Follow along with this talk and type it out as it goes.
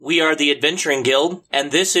We are the Adventuring Guild,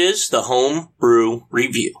 and this is the Home Brew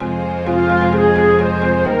Review.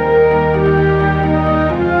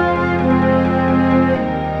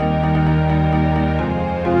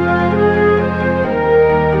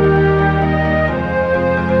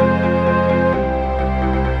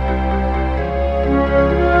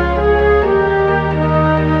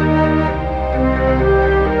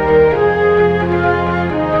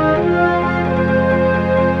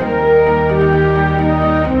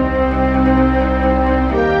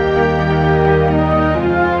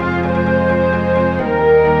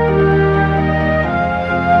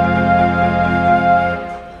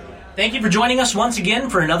 Thank you for joining us once again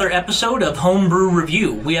for another episode of Homebrew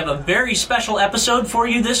Review. We have a very special episode for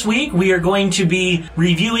you this week. We are going to be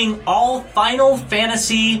reviewing all Final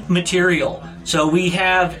Fantasy material. So we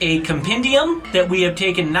have a compendium that we have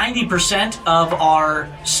taken 90% of our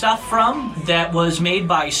stuff from that was made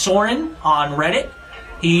by Soren on Reddit.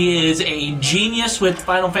 He is a genius with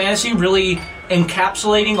Final Fantasy, really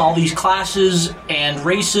encapsulating all these classes and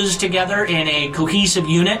races together in a cohesive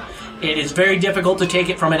unit. It is very difficult to take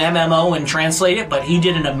it from an MMO and translate it, but he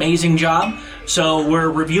did an amazing job. So we're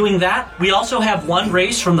reviewing that. We also have one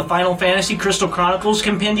race from the Final Fantasy Crystal Chronicles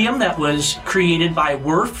compendium that was created by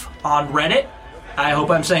Werf on Reddit. I hope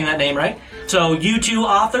I'm saying that name right. So you two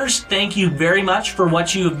authors, thank you very much for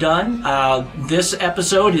what you have done. This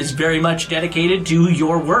episode is very much dedicated to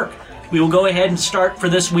your work. We will go ahead and start for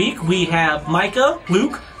this week. We have Micah,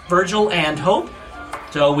 Luke, Virgil, and Hope.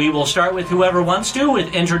 So we will start with whoever wants to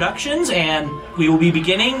with introductions, and we will be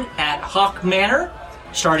beginning at Hawk Manor,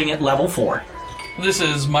 starting at level 4. This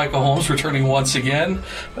is Michael Holmes returning once again.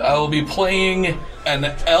 I will be playing an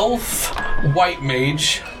elf white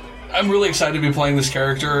mage. I'm really excited to be playing this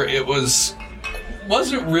character.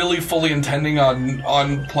 Wasn't really fully intending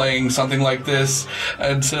on playing something like this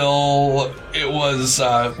until it was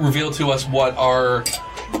revealed to us what our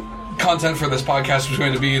content for this podcast was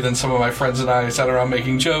going to be. Then some of my friends and I sat around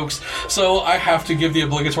making jokes. So I have to give the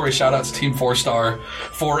obligatory shout out to Team 4-Star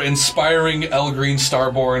for inspiring Elgreen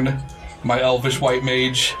Starborn, my elvish white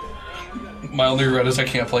mage. My only regret is I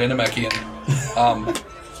can't play a Namekian.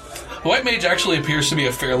 The white mage actually appears to be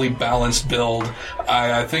a fairly balanced build.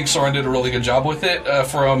 I think Soren did a really good job with it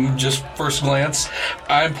from just first glance.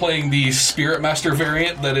 I'm playing the Spirit Master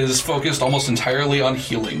variant that is focused almost entirely on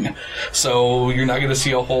healing. So you're not going to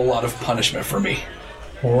see a whole lot of punishment for me.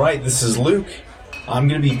 Alright, this is Luke. I'm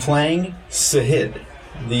going to be playing Sahid,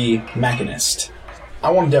 the Mechanist. I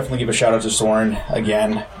want to definitely give a shout out to Soren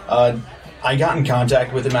again. I got in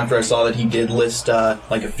contact with him after I saw that he did list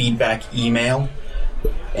like a feedback email.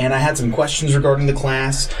 And I had some questions regarding the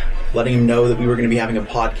class, letting him know that we were going to be having a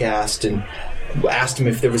podcast, and asked him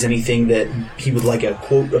if there was anything that he would like a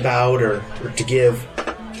quote about or to give.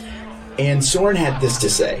 And Soren had this to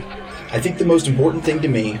say: I think the most important thing to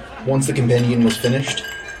me, once the compendium was finished,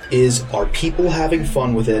 is, are people having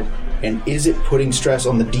fun with it, and is it putting stress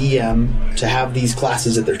on the DM to have these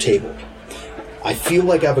classes at their table? I feel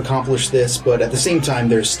like I've accomplished this, but at the same time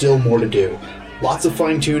there's still more to do. Lots of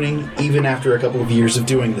fine-tuning, even after a couple of years of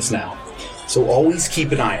doing this now. So always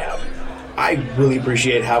keep an eye out. I really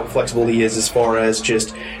appreciate how flexible he is as far as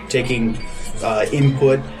just taking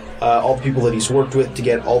input, all the people that he's worked with to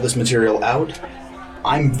get all this material out.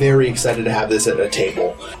 I'm very excited to have this at a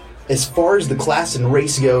table. As far as the class and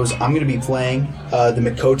race goes, I'm going to be playing the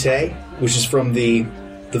Mikote, which is from the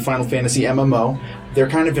Final Fantasy MMO. They're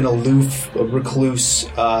kind of an aloof, recluse,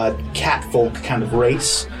 catfolk kind of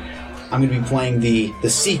race. I'm going to be playing the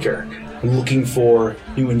Seeker, looking for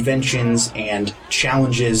new inventions and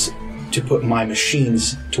challenges to put my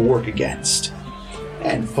machines to work against.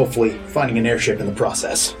 And hopefully finding an airship in the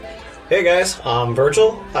process. Hey guys, I'm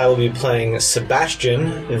Virgil. I will be playing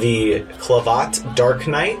Sebastian, the Clavat Dark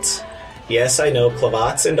Knight. Yes, I know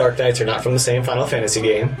Clavats and Dark Knights are not from the same Final Fantasy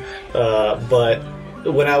game, but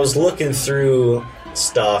when I was looking through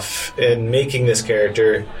stuff and making this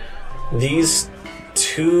character, these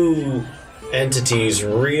two entities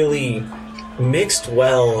really mixed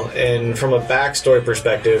well, and from a backstory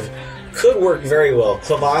perspective could work very well.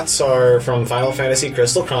 Clavats are from Final Fantasy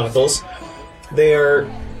Crystal Chronicles. They are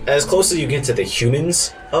as close as you get to the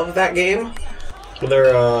humans of that game.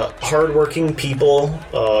 They're hard-working people,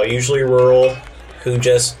 usually rural, who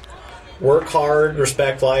just work hard,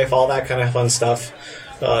 respect life, all that kind of fun stuff.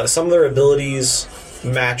 Some of their abilities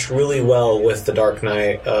match really well with the Dark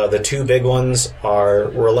Knight. The two big ones are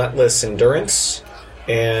Relentless Endurance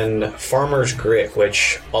and Farmer's Grit,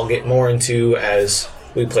 which I'll get more into as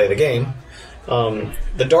we play the game.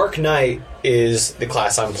 The Dark Knight is the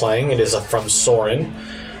class I'm playing. It is from Soren.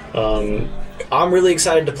 I'm really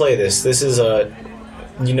excited to play this. This is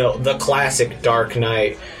the classic Dark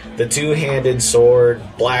Knight, the two-handed sword,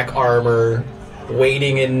 black armor,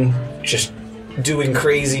 waiting and just doing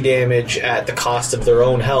crazy damage at the cost of their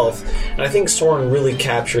own health. And I think Soren really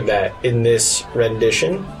captured that in this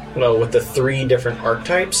rendition, with the 3 different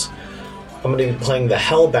archetypes. I'm going to be playing the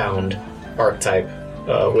Hellbound archetype,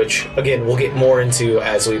 which, again, we'll get more into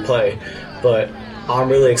as we play. But I'm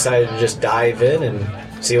really excited to just dive in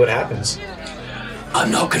and see what happens. I'm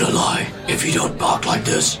not gonna lie, if you don't bark like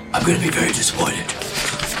this, I'm gonna be very disappointed.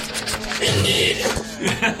 Indeed.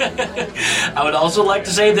 I would also like to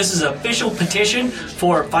say this is an official petition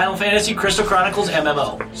for Final Fantasy Crystal Chronicles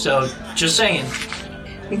MMO. So, just saying.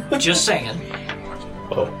 Just saying.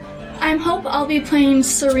 Oh. I'm Hope. I'll be playing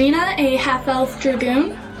Serena, a half-elf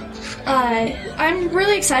dragoon. I'm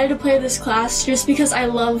really excited to play this class just because I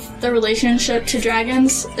love the relationship to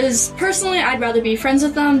dragons. Personally, I'd rather be friends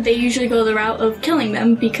with them. They usually go the route of killing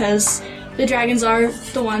them because the dragons are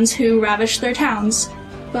the ones who ravish their towns.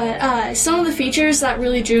 But some of the features that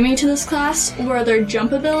really drew me to this class were their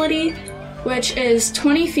jump ability, which is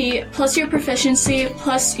 20 feet plus your proficiency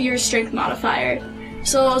plus your strength modifier.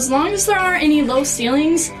 So as long as there aren't any low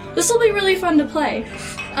ceilings, this will be really fun to play.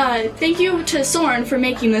 Thank you to Soren for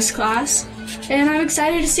making this class, and I'm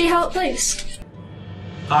excited to see how it plays.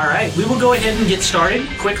 Alright, we will go ahead and get started.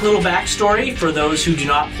 Quick little backstory for those who do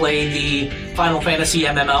not play the Final Fantasy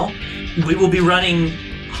MMO. We will be running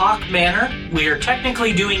Hawk Manor. We are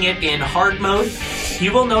technically doing it in hard mode.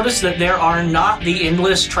 You will notice that there are not the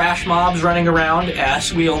endless trash mobs running around,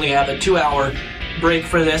 as we only have a 2-hour break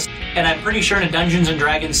for this. And I'm pretty sure in a Dungeons &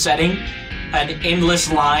 Dragons setting, an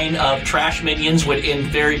endless line of trash minions would end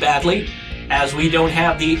very badly, as we don't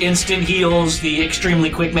have the instant heals, the extremely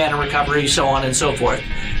quick mana recovery, so on and so forth.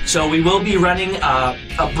 So we will be running a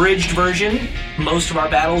abridged version. Most of our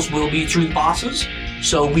battles will be through bosses,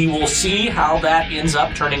 so we will see how that ends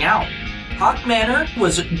up turning out. Hawk Manor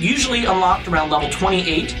was usually unlocked around level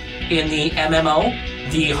 28 in the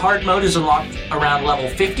MMO. The hard mode is unlocked around level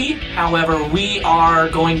 50. However, we are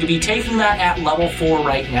going to be taking that at level 4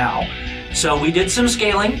 right now. So we did some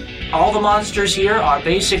scaling. All the monsters here are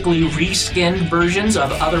basically reskinned versions of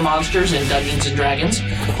other monsters in Dungeons & Dragons.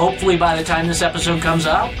 Hopefully by the time this episode comes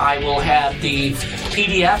out, I will have the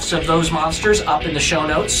PDFs of those monsters up in the show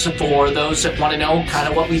notes for those that want to know kind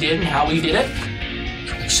of what we did and how we did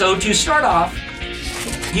it. So to start off,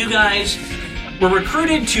 you guys were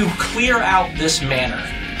recruited to clear out this manor.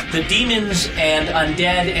 The demons and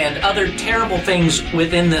undead and other terrible things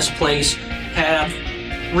within this place have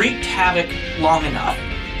wreaked havoc long enough.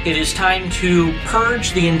 It is time to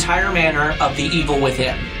purge the entire manor of the evil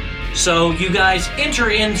within. So you guys enter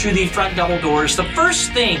in through the front double doors. The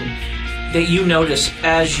first thing that you notice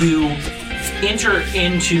as you enter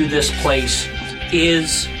into this place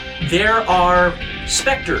is there are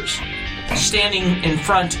specters standing in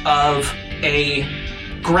front of a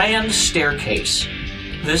grand staircase.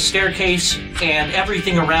 This staircase and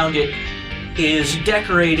everything around it is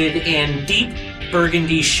decorated in deep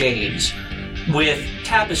burgundy shades, with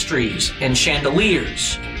tapestries and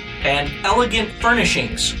chandeliers and elegant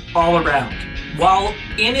furnishings all around. While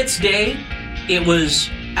in its day, it was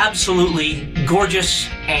absolutely gorgeous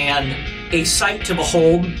and a sight to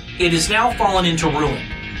behold, it has now fallen into ruin,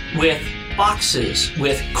 with boxes,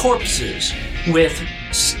 with corpses, with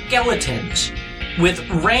skeletons, with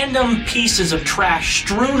random pieces of trash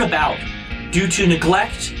strewn about due to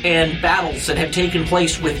neglect and battles that have taken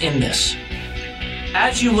place within this.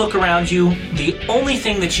 As you look around you, the only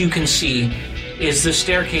thing that you can see is the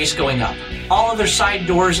staircase going up. All other side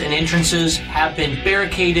doors and entrances have been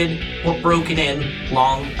barricaded or broken in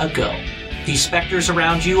long ago. The specters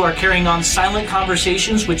around you are carrying on silent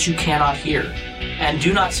conversations which you cannot hear, and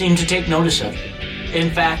do not seem to take notice of.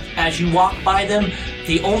 In fact, as you walk by them,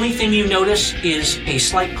 the only thing you notice is a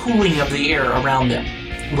slight cooling of the air around them,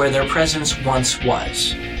 where their presence once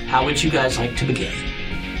was. How would you guys like to begin?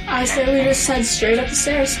 I say we just head straight up the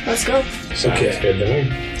stairs. Let's go. Sounds good to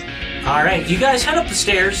me. Alright, you guys head up the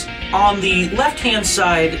stairs. On the left-hand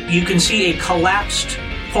side, you can see a collapsed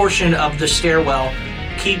portion of the stairwell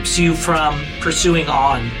keeps you from pursuing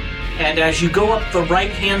on. And as you go up the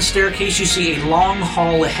right-hand staircase, you see a long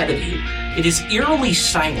hall ahead of you. It is eerily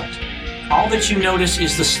silent. All that you notice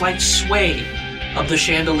is the slight sway of the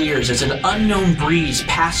chandeliers as an unknown breeze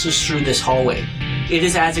passes through this hallway. It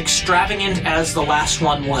is as extravagant as the last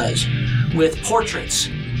one was, with portraits,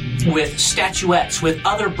 with statuettes, with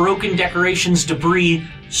other broken decorations, debris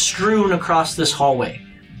strewn across this hallway.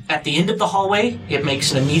 At the end of the hallway, it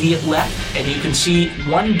makes an immediate left, and you can see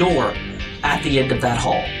one door at the end of that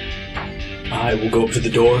hall. I will go up to the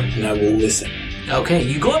door and I will listen. Okay,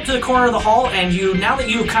 you go up to the corner of the hall, and now that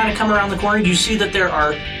you've kind of come around the corner, you see that there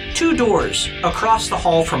are 2 doors across the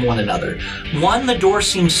hall from one another. One, the door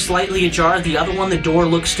seems slightly ajar. The other one, the door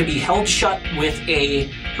looks to be held shut with a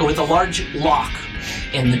large lock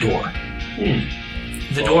in the door.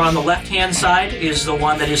 The door on the left-hand side is the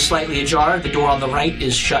one that is slightly ajar. The door on the right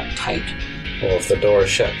is shut tight. Well, if the door is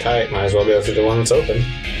shut tight, might as well go through the one that's open.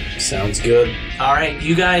 Sounds good. All right,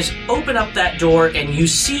 you guys open up that door, and you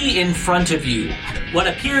see in front of you what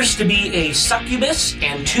appears to be a succubus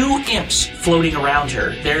and 2 imps floating around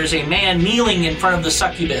her. There's a man kneeling in front of the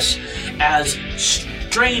succubus as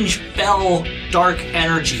strange, fell, dark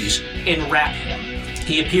energies enwrap him.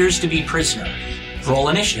 He appears to be prisoner. Roll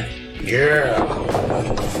initiative. Yeah.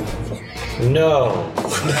 No.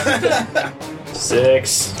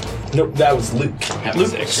 6. Nope, that was Luke. That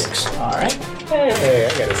was Luke, 6. All right. Hey,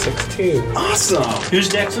 I got a 6 too. Awesome. Whose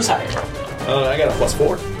dex was higher? I got a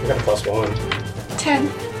 +4. I got a +1. 10.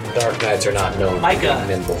 Dark Knights are not known Micah. for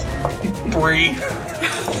being nimble. 3.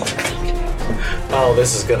 Oh,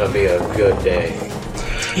 this is gonna be a good day.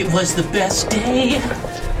 It was the best day.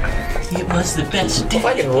 It was the best If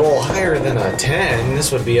I day. can roll higher than a 10,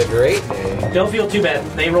 this would be a great day. Don't feel too bad.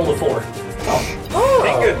 They rolled a 4.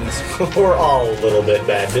 Thank goodness. We're all a little bit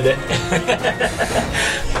bad today.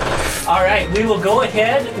 All right, we will go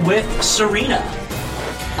ahead with Serena.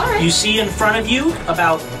 All right. You see in front of you,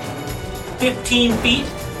 about 15 feet,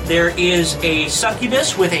 there is a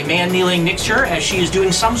succubus with a man kneeling next to her as she is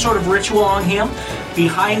doing some sort of ritual on him.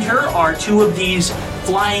 Behind her are 2 of these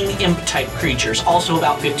flying imp-type creatures, also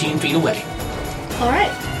about 15 feet away. All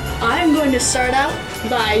right. I'm going to start out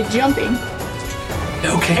by jumping,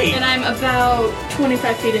 Okay. and I'm about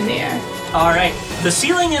 25 feet in the air. All right. The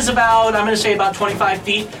ceiling is about 25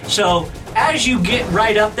 feet. So as you get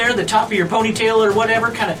right up there, the top of your ponytail or whatever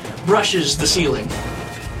kind of brushes the ceiling.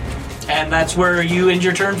 And that's where you end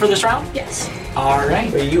your turn for this round? Yes. All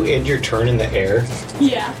right. Are you end your turn in the air?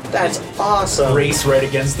 Yeah. That's awesome. Race right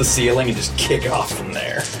against the ceiling and just kick off from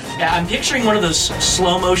there. Yeah, I'm picturing one of those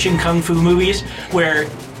slow-motion kung fu movies where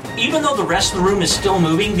even though the rest of the room is still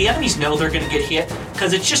moving, the enemies know they're going to get hit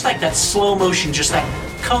because it's just like that slow motion, just that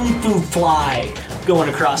kung fu fly going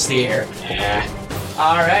across the air. Yeah.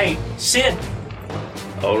 All right, Sid.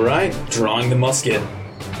 All right, drawing the musket.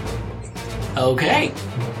 Okay.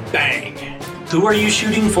 Bang. Who are you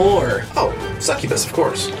shooting for? Oh, succubus, of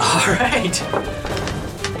course. All right.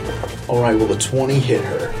 All right, will a 20 hit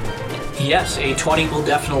her? Yes, a 20 will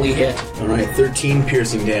definitely hit. All right, 13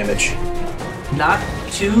 piercing damage. Not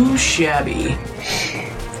too shabby.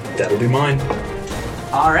 That'll be mine.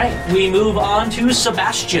 All right, we move on to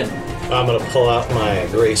Sebastian. I'm gonna pull out my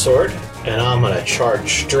gray sword, and I'm gonna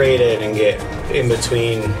charge straight in and get in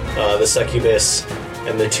between the succubus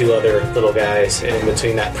and the 2 other little guys, and in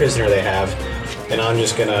between that prisoner they have. And I'm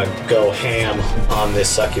just gonna go ham on this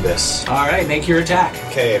succubus. All right, make your attack.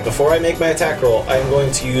 Okay, before I make my attack roll, I'm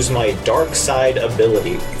going to use my Dark Side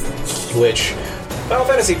ability, which, Final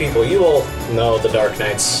Fantasy people, you will know the Dark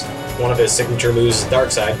Knight's, one of his signature moves is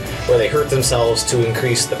Dark Side, where they hurt themselves to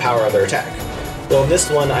increase the power of their attack. Well, in this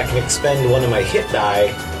one, I can expend one of my hit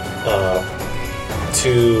die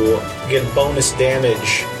to get bonus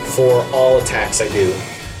damage for all attacks I do.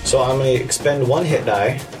 So I'm going to expend 1 hit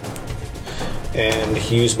die and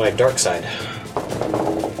use my Dark Side.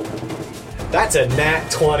 That's a nat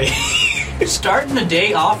 20. Starting the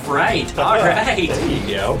day off right. All right. There you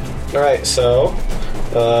go. Alright, so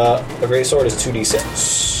the Great Sword is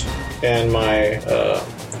 2d6, and my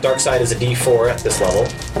Dark Side is a d4 at this level.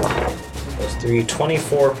 That's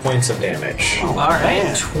 24 points of damage. All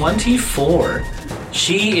right, 24.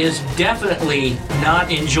 She is definitely not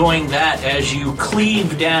enjoying that as you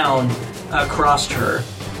cleave down across her.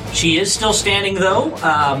 She is still standing though,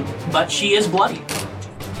 but she is bloody.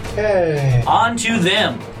 Hey. On to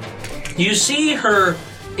them. You see her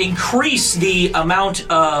increase the amount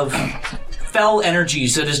of fell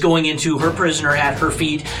energies that is going into her prisoner at her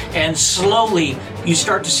feet, and slowly you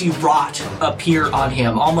start to see rot appear on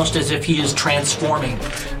him, almost as if he is transforming.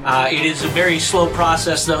 It is a very slow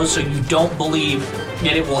process though, so you don't believe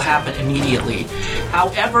that it will happen immediately.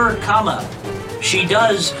 However, she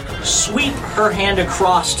does sweep her hand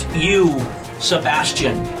across you,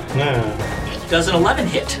 Sebastian. No. Does an 11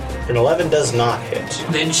 hit? An 11 does not hit.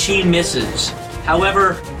 Then she misses.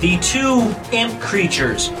 However, the 2 imp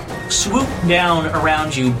creatures swoop down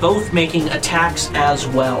around you, both making attacks as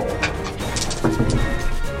well.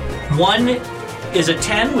 One is a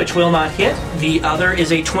 10, which will not hit. The other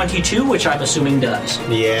is a 22, which I'm assuming does.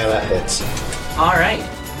 Yeah, that hits. All right.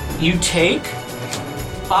 You take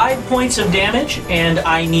 5 points of damage, and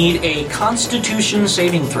I need a Constitution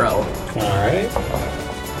saving throw. Alright.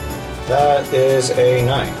 That is a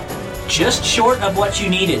 9. Just short of what you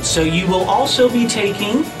needed, so you will also be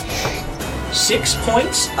taking 6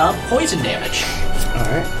 points of poison damage.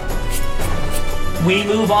 Alright. We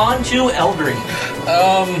move on to Elgreen.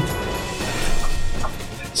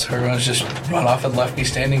 So everyone's just run off and left me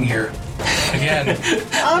standing here. Again,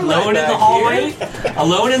 Alone in the hallway.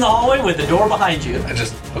 Alone in the hallway with the door behind you. I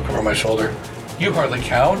just look over my shoulder. You hardly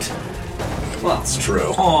count. Well, that's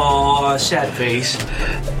true. Aw, sad face.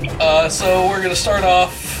 So we're gonna start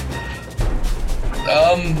off.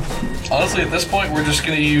 Honestly, at this point, we're just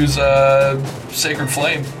gonna use Sacred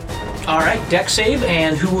Flame. Alright, deck save,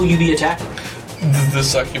 and who will you be attacking? The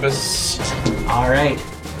succubus. Alright.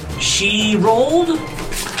 She rolled.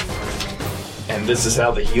 And this is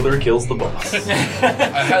how the healer kills the boss.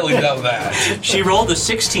 I highly doubt that. She rolled a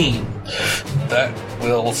 16. That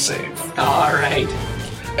will save. Alright.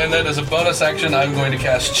 And then as a bonus action, I'm going to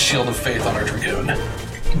cast Shield of Faith on our Dragoon.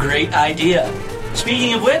 Great idea.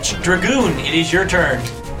 Speaking of which, Dragoon, it is your turn.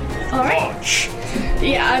 Alright.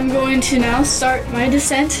 Yeah, I'm going to now start my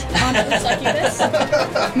descent onto the succubus,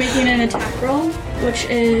 making an attack roll, which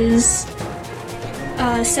is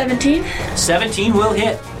 17. 17 will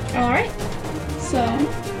hit. Alright. So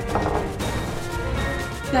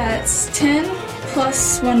that's 10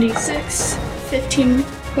 plus 1d6, 15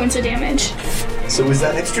 points of damage. So is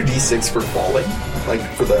that extra d6 for falling? Like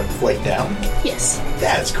for the flight down? Yes.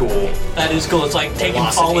 That's cool. That is cool. It's like taking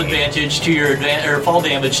Velocity. fall advantage to your or fall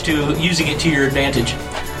damage to using it to your advantage.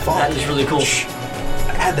 That is really cool.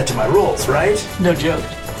 Add that to my rolls, right? No joke.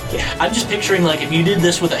 Yeah, I'm just picturing like if you did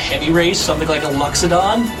this with a heavy race, something like a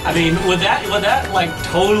Luxodon. I mean, would that like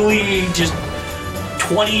totally just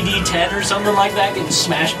 20d10 or something like that getting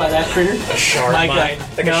smashed by that critter? A shard My mine.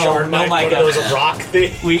 God. Like No, a shard no, mine, my one God. of those rock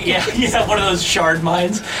things. Yeah, one of those shard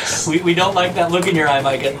mines. We don't like that look in your eye,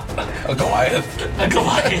 Micah. A Goliath. A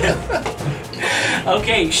Goliath.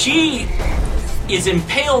 Okay, she is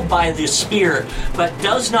impaled by the spear, but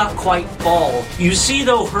does not quite fall. You see,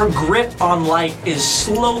 though, her grip on life is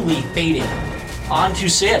slowly fading. On to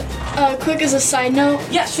Sid. Quick as a side note,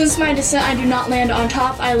 Yes. since my descent I do not land on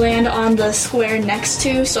top, I land on the square next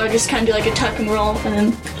to, so I just kind of do like a tuck and roll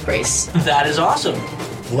and then brace. That is awesome.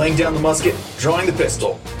 Laying down the musket, drawing the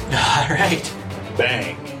pistol. All right.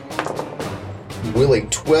 Bang. Will a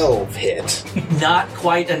 12 hit? Not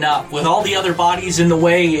quite enough. With all the other bodies in the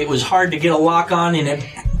way, it was hard to get a lock on, and it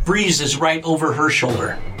breezes right over her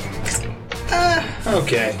shoulder.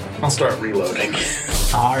 Okay, I'll start reloading.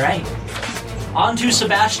 All right. On to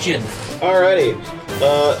Sebastian. Alrighty.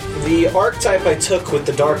 The archetype I took with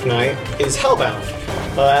the Dark Knight is Hellbound.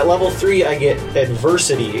 At level 3, I get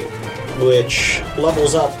Adversity, which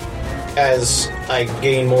levels up as I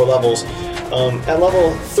gain more levels. At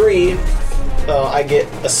level 3, I get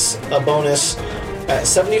a bonus at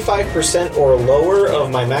 75% or lower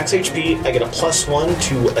of my max HP. I get a +1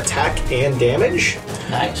 to attack and damage.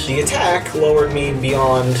 Nice. The attack lowered me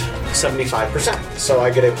beyond 75%, so I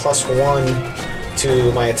get a +1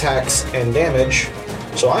 to my attacks and damage.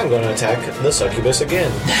 So I'm going to attack the succubus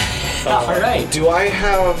again. All right. Do I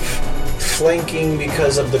have flanking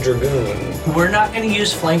because of the Dragoon? We're not going to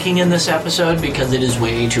use flanking in this episode because it is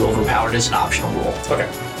way too overpowered as an optional rule. Okay.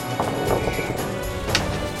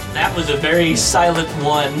 That was a very silent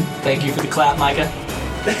one. Thank you for the clap, Micah.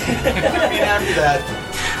 I mean,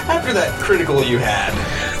 after that critical you had.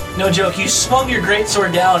 No joke, you swung your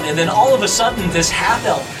greatsword down, and then all of a sudden, this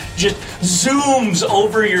half-elf just zooms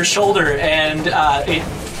over your shoulder, and it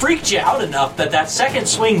freaked you out enough that second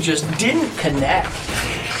swing just didn't connect.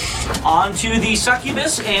 On to the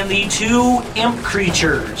succubus and the two imp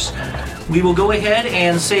creatures. We will go ahead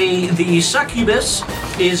and say the succubus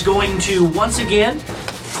is going to once again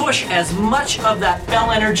push as much of that fell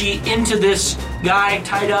energy into this guy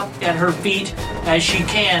tied up at her feet as she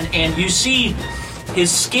can, and you see his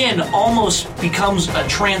skin almost becomes a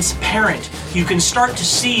transparent. You can start to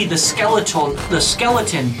see the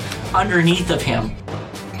skeleton underneath of him.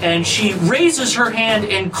 And she raises her hand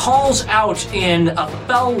and calls out in a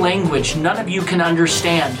fell language none of you can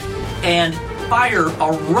understand. And fire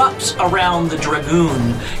erupts around the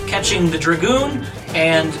Dragoon, catching the Dragoon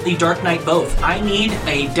and the Dark Knight both. I need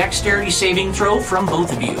a dexterity saving throw from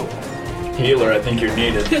both of you. Healer, I think you're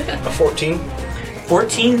needed. A 14?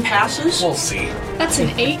 14 passes. We'll see. That's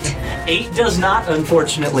an 8. 8 does not,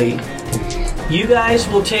 unfortunately. You guys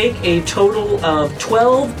will take a total of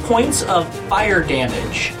 12 points of fire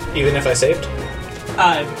damage. Even if I saved?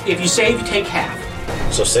 If you save, you take half.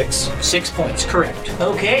 So 6. 6 points, correct.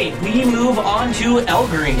 Okay, we move on to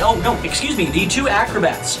Elgreen. Oh, no, excuse me, the 2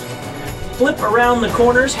 acrobats. Flip around the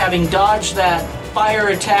corners, having dodged that fire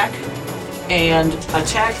attack, and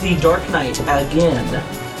attack the Dark Knight again.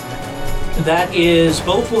 That is,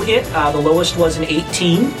 both will hit. The lowest was an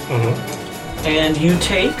 18. And you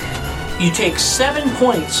take 7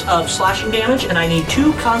 points of slashing damage, and I need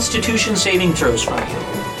 2 Constitution saving throws from you.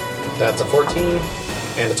 That's a 14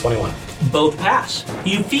 and a 21. Both pass.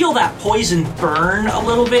 You feel that poison burn a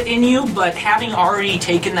little bit in you, but having already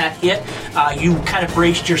taken that hit, you kind of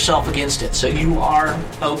braced yourself against it, so you are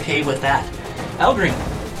okay with that. Elgreen.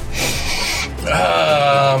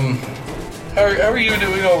 How are you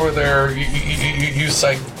doing over there, you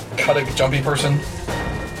psychotic jumpy person?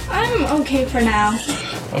 I'm okay for now.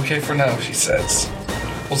 Okay for now, she says.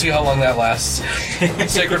 We'll see how long that lasts.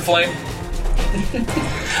 Sacred Flame?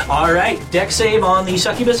 Alright, deck save on the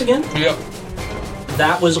succubus again. Yep.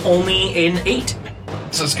 That was only an 8.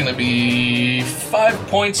 So it's going to be 5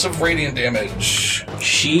 points of radiant damage.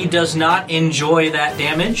 She does not enjoy that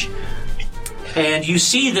damage. And you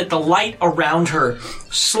see that the light around her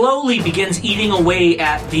slowly begins eating away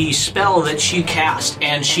at the spell that she cast,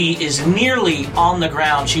 and she is nearly on the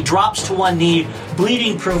ground. She drops to one knee,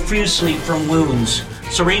 bleeding profusely from wounds.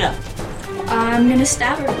 Serena. I'm gonna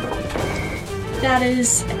stab her. That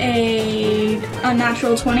is a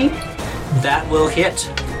unnatural 20. That will hit.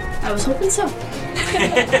 I was hoping so.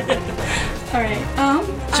 Alright,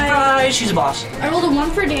 Surprise, she's a boss. I rolled a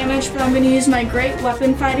 1 for damage, but I'm gonna use my great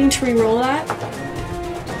weapon fighting to reroll that.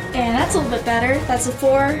 And that's a little bit better. That's a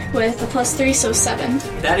 4 with a +3, so 7.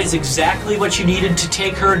 That is exactly what you needed to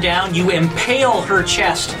take her down. You impale her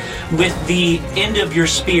chest with the end of your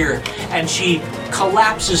spear, and she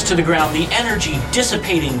collapses to the ground, the energy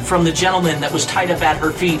dissipating from the gentleman that was tied up at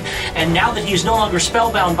her feet. And now that he is no longer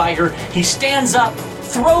spellbound by her, he stands up,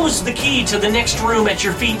 throws the key to the next room at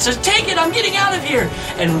your feet, says, "Take it, I'm getting out of here,"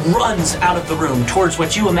 and runs out of the room towards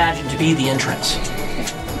what you imagine to be the entrance.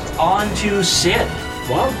 On to Sid.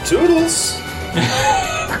 Well, toodles.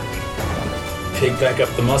 Pick back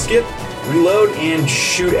up the musket, reload, and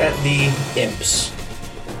shoot at the imps.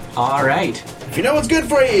 All right. If you know what's good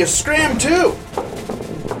for you, you scram too.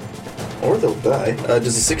 Or they'll die.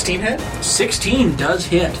 Does a 16 hit? 16 does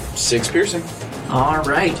hit. 6 piercing. All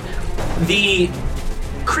right. The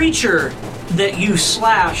creature that you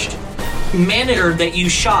slashed, or that you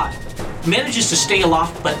shot, manages to stay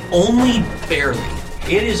aloft, but only barely.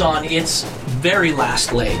 It is on its very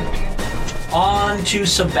last leg. On to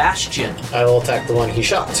Sebastian. I will attack the one he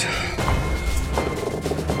shot.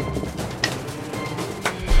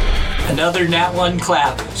 Another nat 1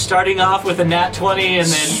 clap. Starting off with a nat 20 and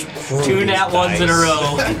then 2 nat 1s in a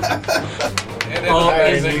row. And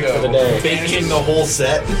and there you For the go. day. Finishing the whole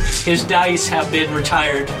set. His dice have been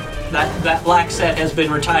retired. That black set has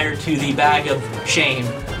been retired to the bag of shame.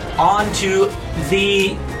 On to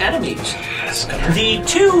the enemies. The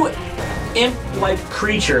 2 imp-like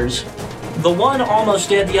creatures, the one almost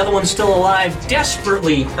dead, the other one still alive,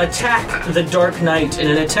 desperately attack the Dark Knight in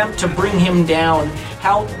an attempt to bring him down.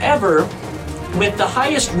 However, with the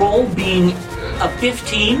highest roll being a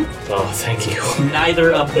 15, Oh, thank you.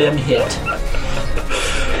 neither of them hit.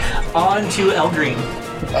 On to Elgreen.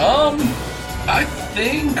 I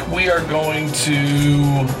think we are going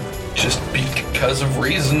to just because of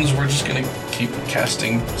reasons, we're just going to keep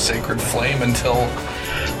casting Sacred Flame until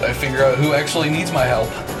I figure out who actually needs my help.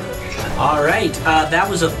 All right, that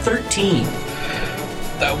was a 13.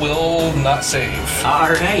 That will not save. All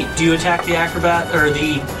right, do you attack the acrobat, or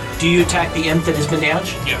do you attack the imp that has been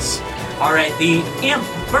damaged? Yes. All right, the imp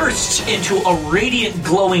bursts into a radiant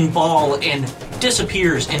glowing ball and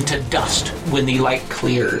disappears into dust when the light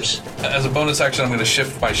clears. As a bonus action, I'm going to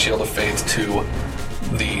shift my Shield of Faith to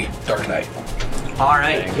the Dark Knight. All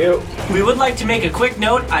right. Thank you. We would like to make a quick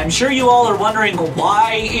note. I'm sure you all are wondering,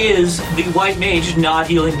 why is the White Mage not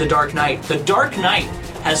healing the Dark Knight? The Dark Knight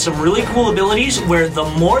has some really cool abilities where the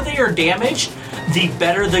more they are damaged, the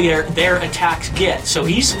better their attacks get. So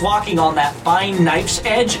he's walking on that fine knife's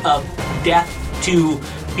edge of death to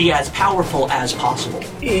be as powerful as possible.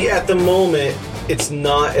 At the moment, it's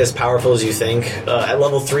not as powerful as you think. At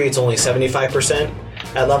level 3, it's only 75%.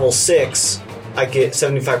 At level 6, I get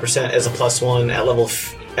 75% as a +1.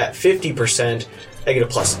 At 50%, I get a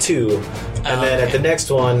 +2. And then at the next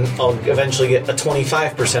one, I'll eventually get a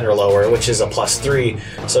 25% or lower, which is a +3.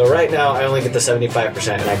 So right now, I only get the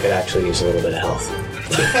 75%, and I could actually use a little bit of health.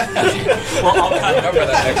 Well, I'll cut Remember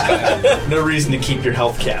that next time. No reason to keep your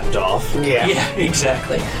health capped off. Yeah,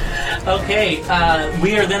 exactly. Okay,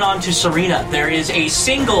 we are then on to Serena. There is a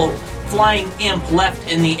single flying imp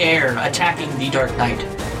left in the air, attacking the Dark Knight.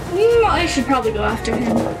 I should probably go after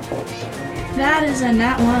him. That is a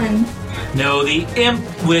nat 1. No, the imp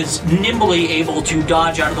was nimbly able to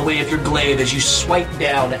dodge out of the way of your glaive as you swipe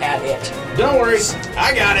down at it. Don't worry,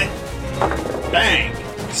 I got it. Bang!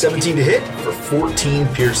 17 to hit for 14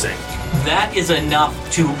 piercing. That is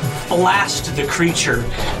enough to blast the creature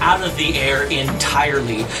out of the air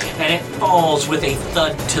entirely, and it falls with a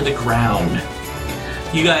thud to the ground.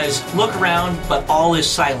 You guys look around, but all is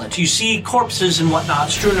silent. You see corpses and whatnot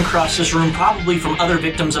strewn across this room, probably from other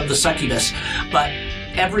victims of the succubus, but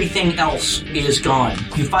everything else is gone.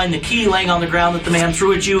 You find the key laying on the ground that the man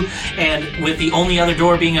threw at you, and with the only other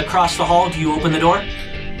door being across the hall, do you open the door?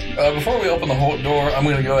 Before we open the whole door, I'm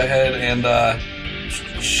going to go ahead and,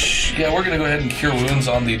 we're going to go ahead and cure wounds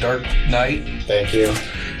on the Dark Knight. Thank you.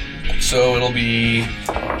 So it'll be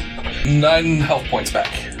 9 health points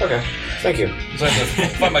back. Okay. Thank you. So I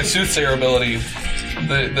have to find my Soothsayer ability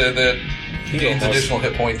that gains additional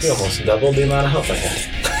hit points. You almost doubled the amount of health I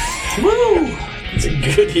had. Woo! It's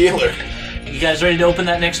a good healer. You guys ready to open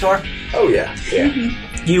that next door? Oh, yeah. Yeah.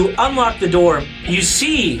 You unlock the door. You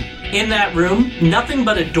see in that room nothing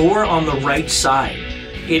but a door on the right side.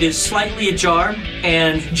 It is slightly ajar,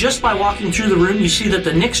 and just by walking through the room, you see that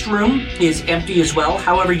the next room is empty as well.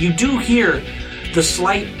 However, you do hear the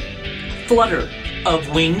slight flutter of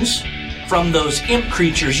wings from those imp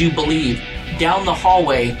creatures, you believe, down the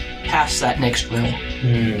hallway past that next room.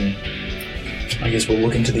 I guess we'll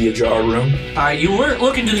look into the ajar room. Alright, you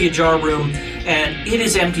look into the ajar room, and it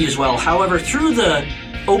is empty as well. However, through the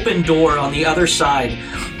open door on the other side,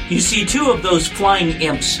 you see 2 of those flying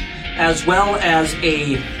imps, as well as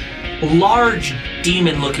a large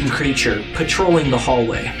demon-looking creature patrolling the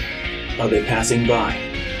hallway. Are they passing by?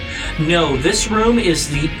 No, this room is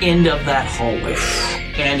the end of that hallway,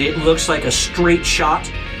 and it looks like a straight shot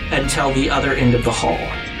until the other end of the hall.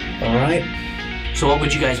 All right. So what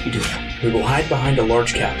would you guys be doing? We will hide behind a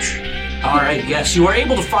large couch. Alright, yes, you are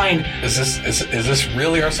able to find... Is this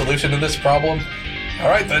really our solution to this problem? All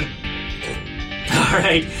right, then.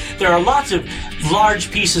 Alright, there are lots of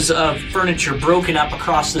large pieces of furniture broken up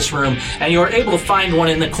across this room, and you are able to find one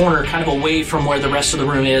in the corner, kind of away from where the rest of the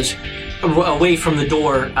room is, away from the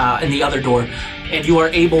door and the other door, and you are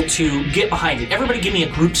able to get behind it. Everybody give me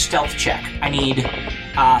a group stealth check. I need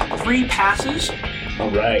 3 passes.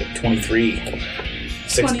 All right, 23.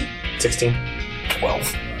 20. 16.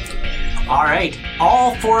 12. Alright,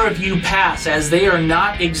 all 4 of you pass, as they are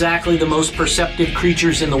not exactly the most perceptive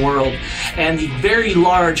creatures in the world, and the very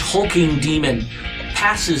large hulking demon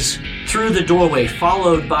passes through the doorway,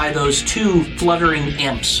 followed by those 2 fluttering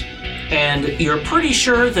imps. And you're pretty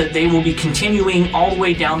sure that they will be continuing all the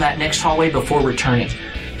way down that next hallway before returning.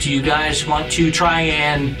 Do you guys want to try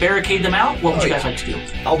and barricade them out? What would you guys like to do?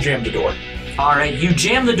 I'll jam the door. Alright, you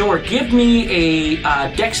jam the door. Give me a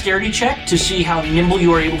dexterity check to see how nimble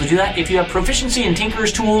you are able to do that. If you have proficiency in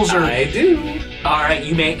Tinker's Tools or... I do. Alright,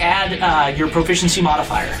 you may add your proficiency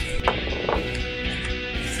modifier.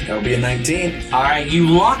 That would be a 19. Alright, you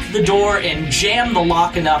lock the door and jam the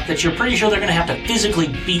lock enough that you're pretty sure they're going to have to physically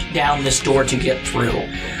beat down this door to get through.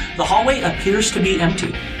 The hallway appears to be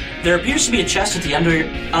empty. There appears to be a chest at the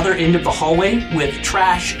other end of the hallway with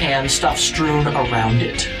trash and stuff strewn around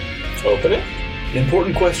it. Open it.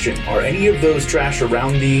 Important question. Are any of those trash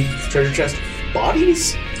around the treasure chest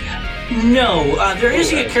bodies? No, there is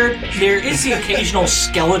the occasional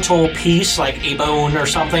skeletal piece, like a bone or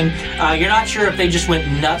something. You're not sure if they just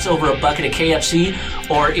went nuts over a bucket of KFC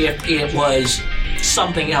or if it was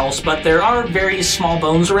something else, but there are various small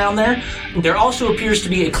bones around there. There also appears to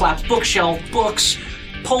be a collapsed bookshelf, books,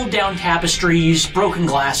 pulled down tapestries, broken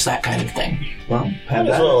glass, that kind of thing. Well, have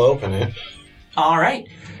Might as that. well open it. All right,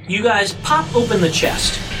 you guys pop open the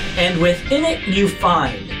chest, and within it you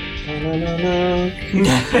find...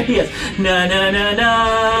 yes, na,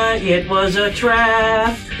 it was a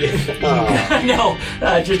trap. No,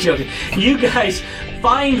 just joking. You guys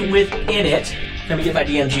find within it... Let me get my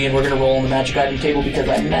DMG and we're going to roll on the magic item table because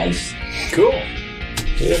I'm nice. Cool.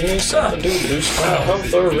 Give me something to boost my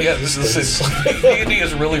health or Yeah, this is D&D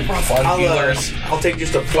is really rough on healers. I'll take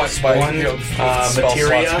just a plus By, one you know, spell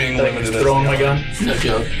materia slots being that I can limited just throw as in my gun. No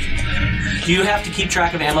joke. Do you have to keep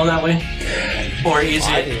track of ammo that way? Or is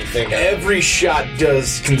I it... didn't think Every shot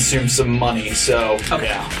does consume some money, so Okay.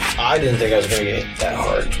 yeah. I didn't think I was going to get hit that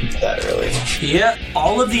hard that early. Yeah,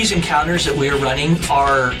 all of these encounters that we're running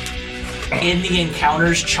are in the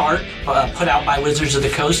encounters chart put out by Wizards of the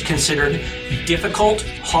Coast considered difficult,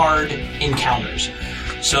 hard encounters.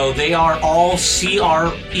 So they are all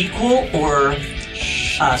CR equal or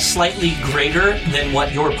slightly greater than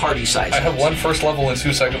what your party size I is. have 1 first level and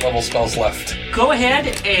 2 second level spells left. Go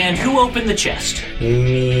ahead, and who opened the chest?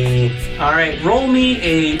 Me. All right, roll me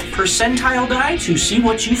a percentile die to see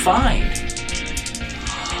what you find.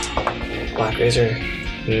 Black Razor.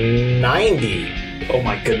 90. Oh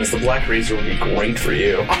my goodness, the Black Razor would be great for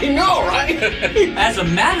you. I know, right? As a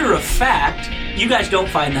matter of fact, you guys don't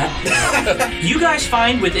find that. You guys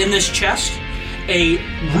find within this chest a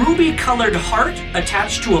ruby-colored heart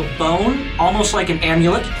attached to a bone, almost like an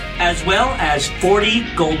amulet, as well as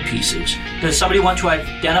 40 gold pieces. Does somebody want to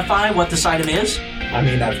identify what this item is? I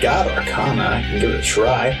mean, I've got Arcana. I can give it a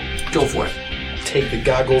try. Go for it. Take the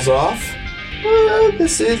goggles off.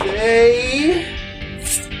 This is a...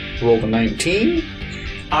 Roll the 19.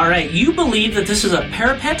 All right, you believe that this is a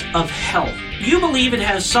parapet of health. You believe it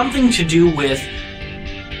has something to do with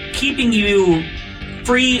keeping you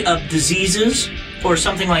free of diseases or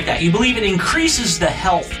something like that. You believe it increases the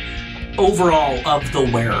health overall of the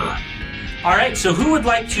wearer. All right, so who would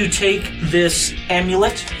like to take this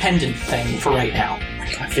amulet pendant thing for right now?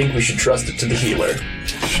 I think we should trust it to the healer.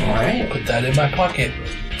 All right. Put that in my pocket.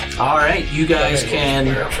 All right, you guys can...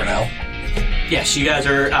 Wear it for now. Yes, you guys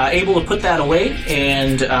are able to put that away,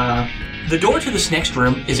 and the door to this next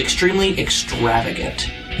room is extremely extravagant.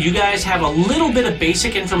 You guys have a little bit of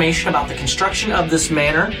basic information about the construction of this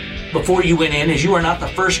manor before you went in, as you are not the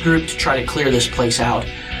first group to try to clear this place out.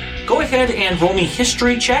 Go ahead and roll me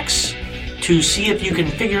history checks to see if you can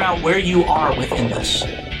figure out where you are within this.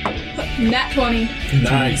 Nat 20.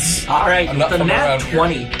 Nice. All right, I'm not the from nat around here.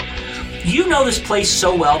 20. You know this place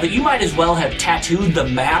so well that you might as well have tattooed the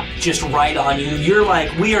map just right on you. You're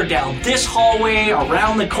like, we are down this hallway,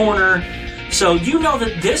 around the corner. So you know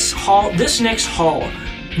that this next hall,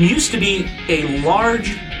 used to be a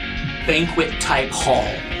large banquet-type hall.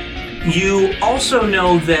 You also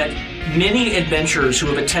know that many adventurers who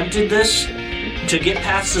have attempted this to get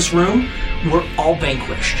past this room were all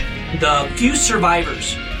vanquished. The few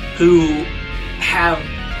survivors who have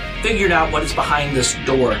figured out what is behind this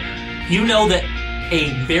door, you know that a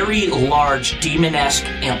very large demon-esque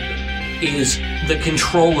imp is the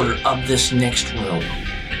controller of this next room.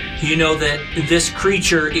 You know that this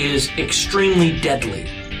creature is extremely deadly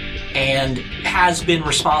and has been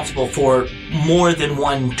responsible for more than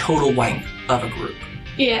one total wipe of a group.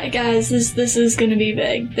 Yeah, guys, this is gonna be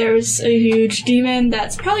big. There's a huge demon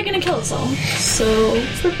that's probably gonna kill us all. So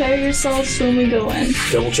prepare yourselves when we go in.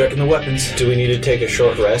 Double checking the weapons. Do we need to take a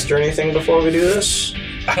short rest or anything before we do this?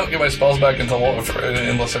 I don't get my spells back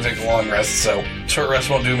unless I take a long rest, so short rest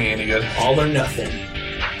won't do me any good. All or nothing.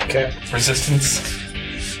 Okay. Resistance.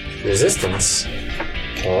 Resistance.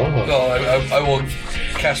 Oh. Well, I will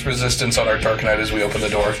cast resistance on our Dark Knight as we open the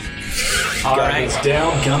door. All right. Goggles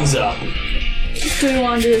down, guns up. Do we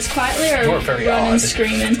want to do this quietly You're or very run odd. and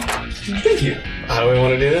screaming? Thank you. How do we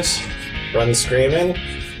want to do this? Run screaming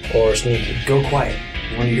or sneaky? Go quiet.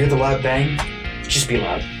 When you hear the loud bang, just be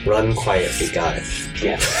loud. Run quietly. Got it.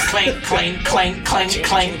 Yeah. Clank, clank, clank, clank,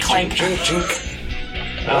 clank, clank. Chink, chink.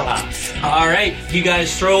 All right, you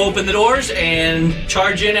guys throw open the doors and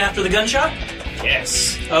charge in after the gunshot?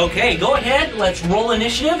 Yes. Okay, go ahead. Let's roll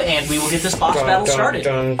initiative, and we will get this boss battle started.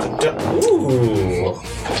 Dun, dun, dun. Ooh.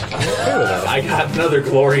 I got another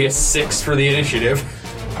glorious 6 for the initiative.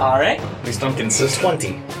 All right. At least I'm consistent.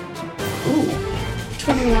 20.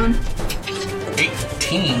 21.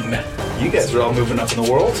 18. You guys are all moving up in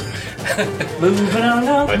the world. Moving on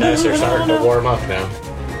up. My dice are moving starting on to warm up now.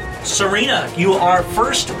 Serena, you are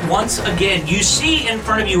first once again. You see in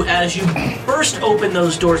front of you as you burst open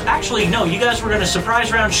those doors. Actually, no, you guys were going to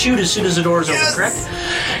surprise round shoot as soon as the doors open, correct?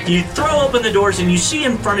 You throw open the doors and you see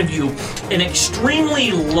in front of you an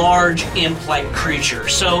extremely large imp-like creature.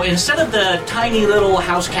 So instead of the tiny little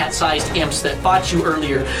house cat-sized imps that fought you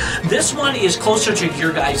earlier, this one is closer to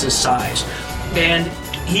your guys' size. And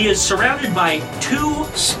he is surrounded by 2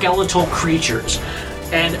 skeletal creatures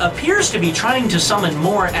and appears to be trying to summon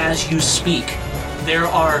more as you speak. There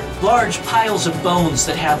are large piles of bones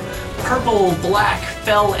that have purple, black,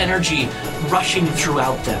 fell energy rushing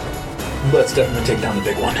throughout them. Let's definitely take down the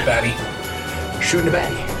big one. Batty. Shooting a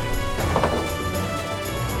baddie.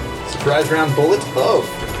 Surprise round bullet of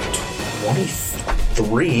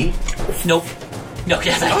 23. Nope. No,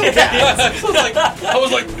 yeah. I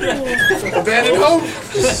was like, abandoned home?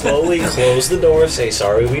 Slowly close the door, say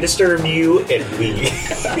sorry we disturbed you, and we.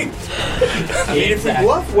 I mean, if we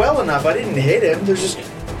bluff well enough, I didn't hit him. There's just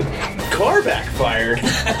the car backfired.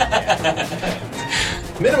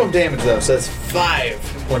 Minimum damage though says 5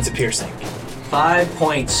 points of piercing. 5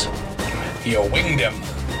 points. You winged him.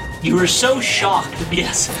 You were so shocked,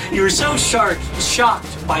 yes, you were so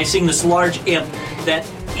shocked by seeing this large imp that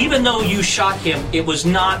even though you shot him, it was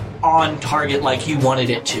not on target like you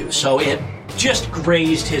wanted it to. So it just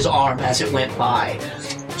grazed his arm as it went by.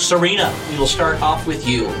 Serena, we will start off with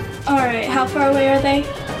you. Alright, how far away are they?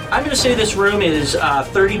 I'm going to say this room is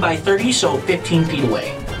 30 by 30, so 15 feet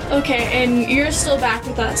away. Okay, and you're still back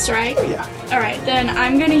with us, right? Oh, yeah. Alright, then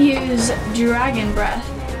I'm gonna use Dragon Breath.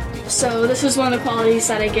 So this is one of the qualities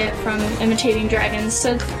that I get from imitating dragons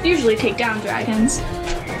to usually take down dragons.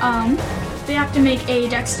 They have to make a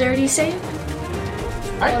dexterity save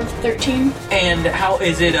of 13. And how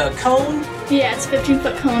is it a cone? Yeah, it's a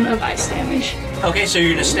 15-foot cone of ice damage. Okay, so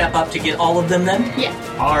you're going to step up to get all of them then? Yeah.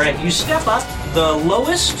 Alright, you step up. The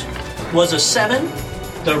lowest was a 7.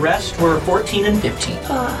 The rest were 14 and 15.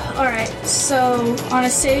 Alright, so on a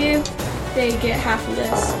save, they get half of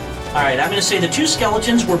this. Alright, I'm going to say the 2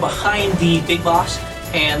 skeletons were behind the big boss,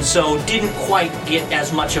 and so didn't quite get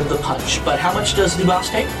as much of the punch. But how much does the boss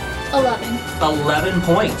take? 11. 11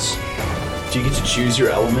 points. Do you get to choose your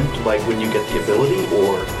element, like when you get the ability,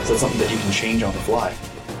 or is that something that you can change on the fly?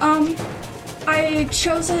 I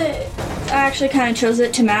actually kind of chose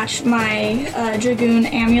it to match my Dragoon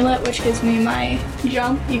amulet, which gives me my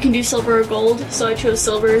jump. You can do silver or gold, so I chose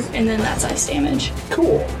silver, and then that's ice damage.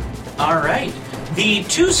 Cool. Alright. The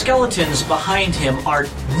 2 skeletons behind him are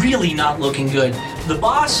really not looking good. The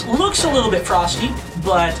boss looks a little bit frosty,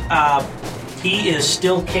 but he is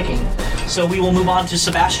still kicking. So we will move on to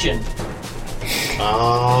Sebastian.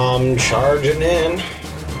 Charging in,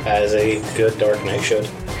 as a good Dark Knight should.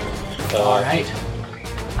 Alright.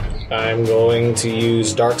 I'm going to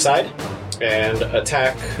use Dark Side and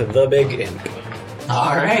attack the big imp.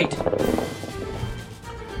 Alright.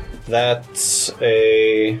 That's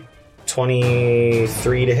a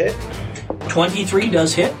 23 to hit. 23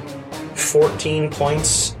 does hit. 14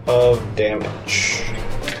 points of damage.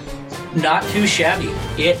 Not too shabby.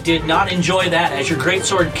 It did not enjoy that. As your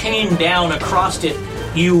greatsword came down across it,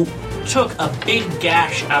 you took a big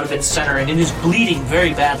gash out of its center, and it is bleeding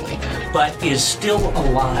very badly, but is still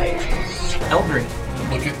alive. Eldrin.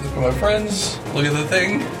 Look at my friends. Look at the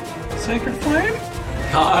thing. Sacred Flame.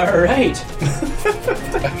 Alright.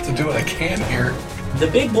 I have to do what I can here. The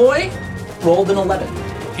big boy rolled an 11.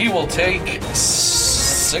 He will take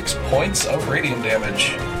 6 points of radiant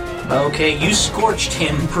damage. Okay, you scorched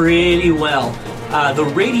him pretty well. The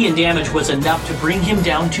radiant damage was enough to bring him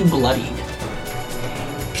down to bloodied.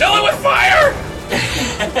 Kill it with fire!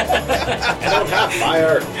 I don't have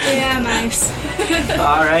fire. Yeah, nice.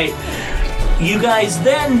 Alright. You guys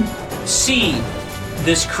then see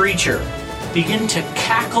this creature begin to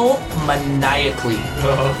cackle maniacally.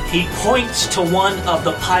 He points to one of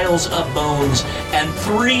the piles of bones, and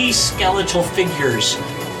 3 skeletal figures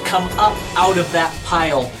come up out of that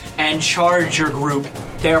pile and charge your group.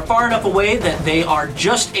 They are far enough away that they are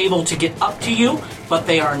just able to get up to you, but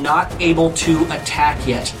they are not able to attack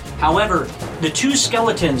yet. However, the 2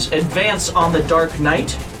 skeletons advance on the Dark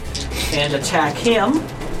Knight and attack him.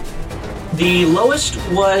 The lowest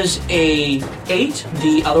was a 8,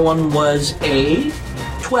 the other one was a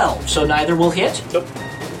 12, so neither will hit. Nope.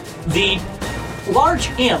 The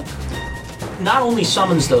large imp not only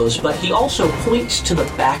summons those, but he also points to the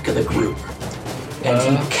back of the group. And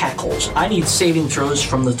he cackles. I need saving throws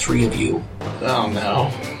from the 3 of you. Oh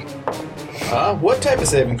no. What type of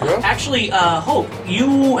saving throw? Actually, Hope,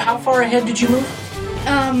 how far ahead did you move?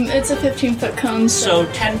 It's a 15-foot cone, So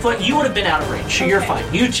 10 foot, you would have been out of range, so you're Okay.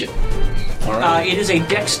 fine. You 2. All right. It is a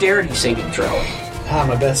dexterity saving throw.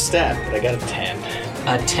 My best stat, but I got a 10.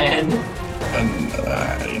 A 10.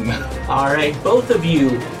 A 9. Alright, both of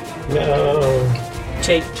you No.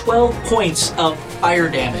 take 12 points of fire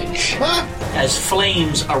damage as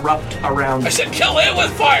flames erupt around I you. said kill it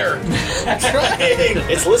with fire!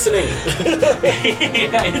 It's listening.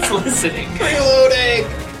 Yeah, it's listening. Reloading.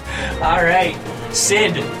 Alright,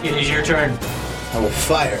 Sid, it is your turn. I will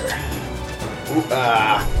fire. Ooh,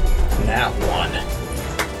 nat 1.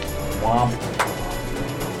 Womp.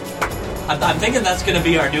 I'm thinking that's going to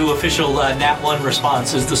be our new official Nat 1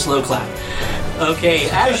 response, is the slow clap. Okay,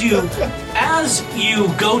 as you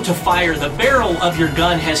go to fire, the barrel of your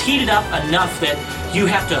gun has heated up enough that you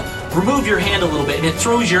have to remove your hand a little bit, and it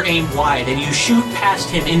throws your aim wide, and you shoot past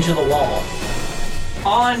him into the wall.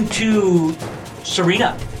 On to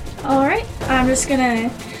Serena. Alright, I'm just gonna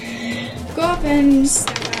go up and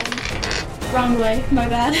step out. Wrong way, my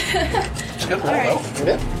bad. It's good roll, Alright.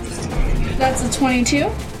 though. That's a 22.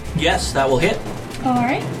 Yes, that will hit.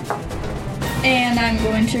 Alright. And I'm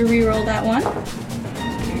going to re-roll that one.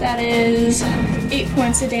 That is 8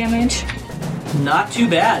 points of damage. Not too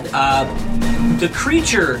bad. The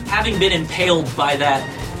creature, having been impaled by that,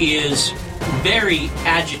 is very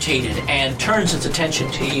agitated and turns its attention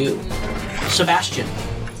to you. Sebastian.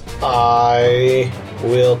 I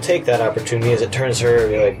will take that opportunity as it turns her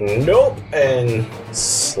and be like, nope, and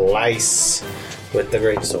slice with the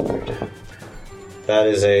greatsword. That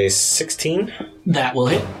is a 16. That will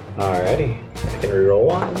hit. Alrighty. I can reroll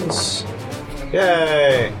ones.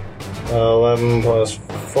 Yay! 11 plus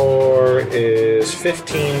 4 is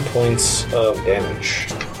 15 points of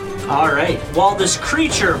damage. Alright. While this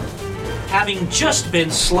creature, having just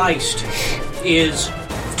been sliced, is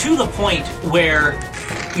to the point where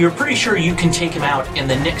you're pretty sure you can take him out in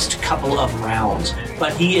the next couple of rounds.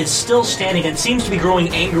 But he is still standing and seems to be growing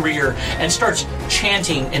angrier and starts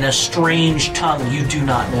chanting in a strange tongue you do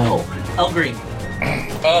not know. Elgreen.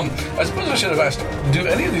 I suppose I should have asked, do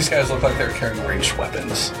any of these guys look like they're carrying ranged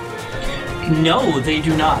weapons? No, they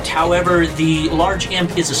do not. However, the large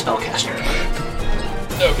imp is a spellcaster.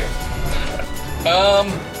 Okay.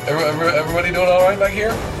 Everybody doing all right back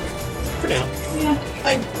here? For now.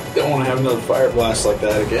 I don't want to have another fire blast like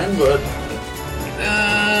that again, but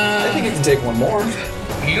I think I can take one more.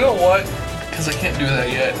 You know what? Because I can't do that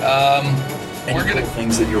yet. We're gonna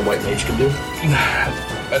things that your white mage can do.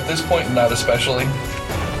 At this point, not especially.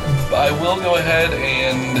 I will go ahead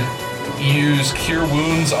and use Cure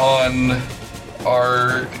Wounds on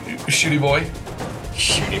our shooty boy.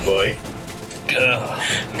 Shooty boy. Ugh.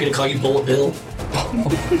 I'm gonna call you Bullet Bill.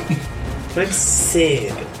 Let's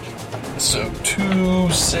Sid. So 2,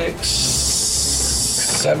 6,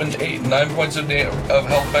 7, 8, 9 points of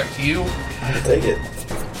health back to you. I'll take it.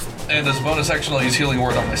 And as a bonus action, I'll use Healing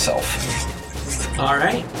Word on myself.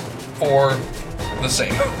 Alright. For the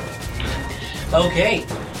same. Okay.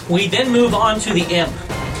 We then move on to the imp.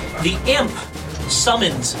 The imp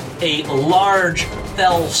summons a large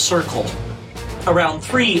fell circle around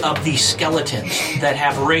 3 of the skeletons that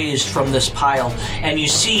have raised from this pile, and you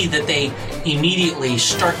see that they immediately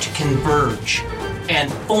start to converge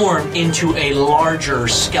and form into a larger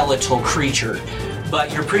skeletal creature.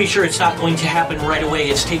 But you're pretty sure it's not going to happen right away.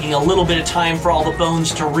 It's taking a little bit of time for all the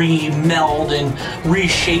bones to re-meld and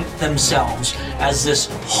reshape themselves as this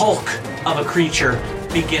hulk of a creature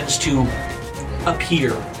begins to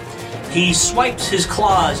appear. He swipes his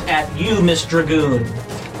claws at you, Miss Dragoon.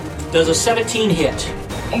 Does a 17 hit?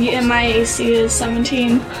 Yeah, my AC is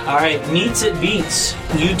 17. Alright, meets it beats.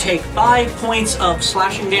 You take 5 points of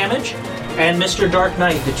slashing damage, and Mr. Dark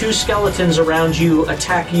Knight, the 2 skeletons around you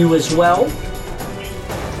attack you as well.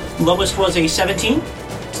 Lowest was a 17.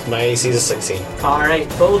 My AC is a 16. Alright,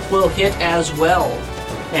 both will hit as well.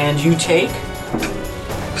 And you take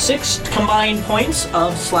 6 combined points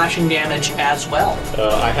of slashing damage as well.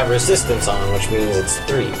 I have resistance on, which means it's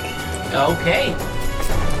 3. Okay.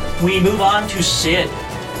 We move on to Sid.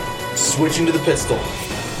 Switching to the pistol.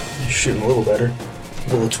 Shooting a little better.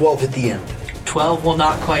 Will a 12 hit the end? 12 will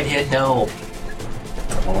not quite hit, no.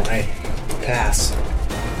 Alright. Pass.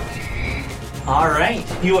 Alright.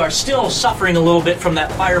 You are still suffering a little bit from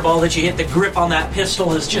that fireball that you hit. The grip on that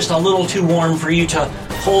pistol is just a little too warm for you to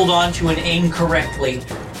hold on to and aim correctly.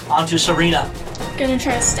 On to Serena. Gonna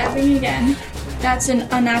try stabbing again. That's an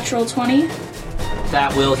unnatural 20.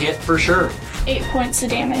 That will hit for sure. 8 points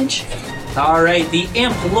of damage. Alright, the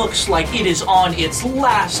imp looks like it is on its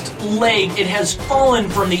last leg. It has fallen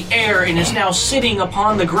from the air and is now sitting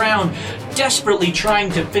upon the ground, desperately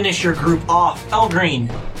trying to finish your group off. Elgreen.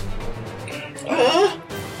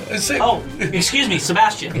 Oh, excuse me,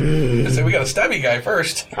 Sebastian. So we got a stabby guy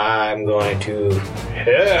first. I'm going to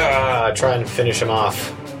try and finish him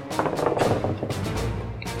off.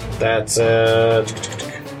 That's 9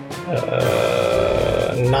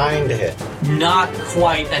 to hit. Not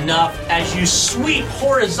quite enough. As you sweep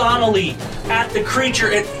horizontally at the creature,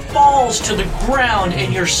 it falls to the ground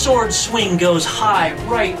and your sword swing goes high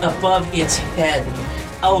right above its head.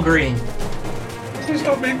 Elgreen. Please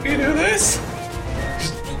don't make me do this.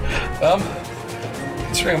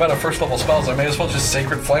 Considering I'm out of first level spells, I may as well just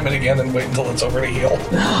Sacred Flame it again and wait until it's over to heal.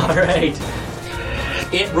 Alright.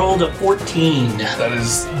 It rolled a 14. That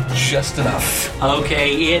is just enough.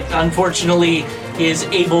 Okay, it unfortunately is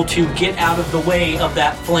able to get out of the way of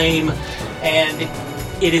that flame, and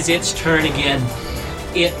it is its turn again.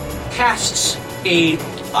 It casts a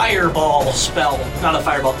fireball spell. Not a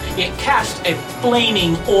fireball. It casts a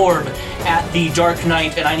flaming orb at the Dark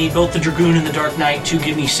Knight, and I need both the Dragoon and the Dark Knight to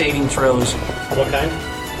give me saving throws. What kind?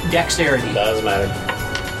 Dexterity. Doesn't matter.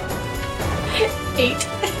 8.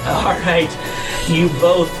 Alright. You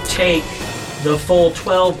both take the full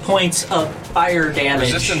 12 points of fire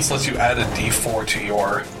damage. Resistance lets you add a d4 to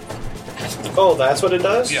your... Oh, that's what it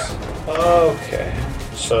does? Yeah. Okay.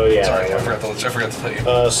 So, yeah. Sorry, I forgot to tell you.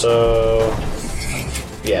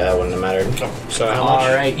 Yeah, that wouldn't have mattered. So, how much?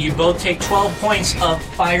 Alright, you both take 12 points of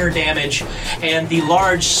fire damage, and the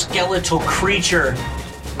large skeletal creature.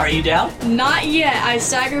 Are you down? Not yet. I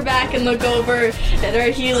stagger back and look over at our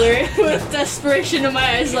healer with desperation in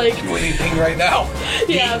my eyes, like, Do anything right now.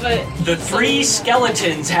 yeah, but... The three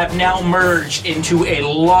skeletons have now merged into a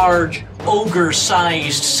large,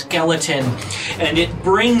 ogre-sized skeleton, and it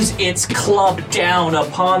brings its club down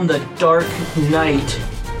upon the Dark Knight.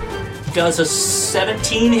 Does a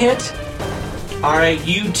 17 hit? Alright,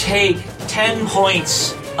 you take 10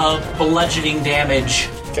 points of bludgeoning damage.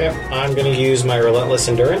 Okay, I'm going to use my Relentless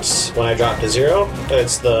Endurance when I drop to 0.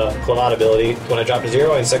 It's the Clavat ability. When I drop to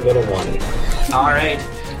 0, I instead go to 1. Alright.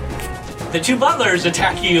 The two butlers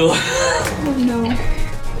attack you. Oh, no.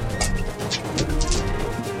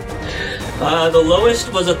 The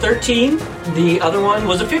lowest was a 13. The other one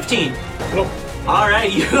was a 15. Nope.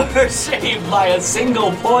 Alright, you are saved by a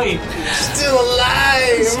single point. Still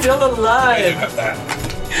alive! Still I do alive. have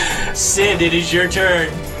that. Sid, it is your turn.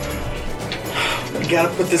 I gotta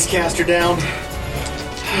put this caster down.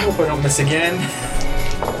 I hope I don't miss again.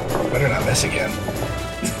 Better not miss again.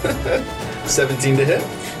 17 to hit.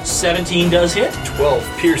 17 does hit.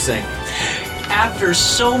 12 piercing. After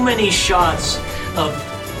so many shots of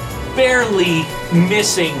barely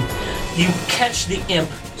missing, you catch the imp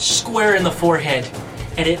square in the forehead,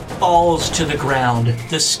 and it falls to the ground.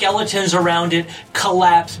 The skeletons around it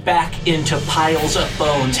collapse back into piles of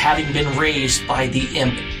bones, having been raised by the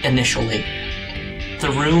imp initially. The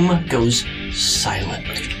room goes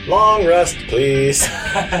silent. Long rest, please. I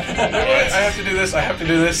have to do this.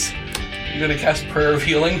 I'm going to cast Prayer of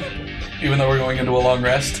Healing, even though we're going into a long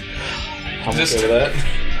rest. I'm Just- okay with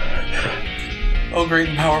that. Oh, great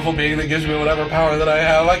and powerful being that gives me whatever power that I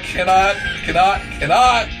have. I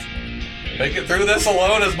cannot make it through this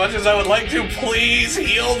alone as much as I would like to. Please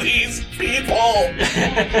heal these people.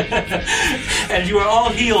 And you are all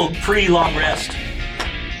healed pre-long rest.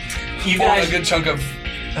 You For a guys, good chunk of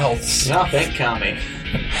health. Nothing coming.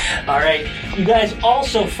 alright, you guys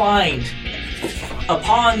also find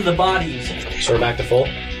upon the bodies, So we're back to full?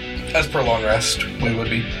 As per long rest, we would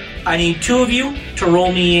be. I need two of you to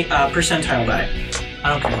roll me a percentile die.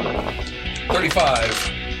 I don't care. 35.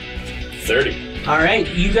 30. Alright,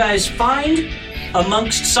 you guys find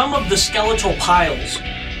amongst some of the skeletal piles,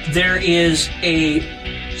 there is a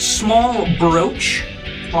small brooch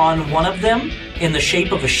on one of them in the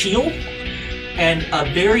shape of a shield, and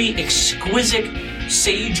a very exquisite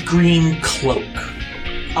sage green cloak,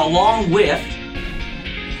 along with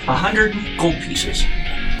 100 gold pieces.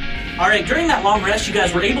 Alright, during that long rest, you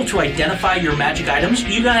guys were able to identify your magic items.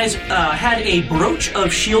 You guys had a brooch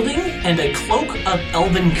of shielding and a cloak of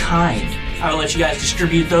elven kind. I will let you guys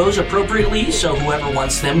distribute those appropriately, so whoever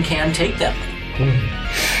wants them can take them.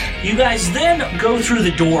 You guys then go through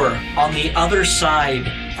the door on the other side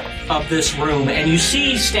of this room, and you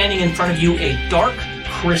see standing in front of you a dark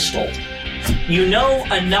crystal. You know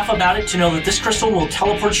enough about it to know that this crystal will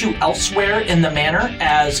teleport you elsewhere in the manor,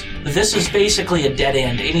 as this is basically a dead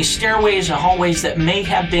end. Any stairways and hallways that may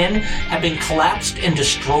have been collapsed and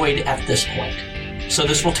destroyed at this point. So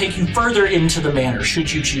this will take you further into the manor,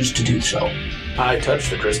 should you choose to do so. I touched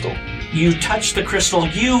the crystal. You touch the crystal,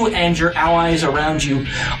 you and your allies around you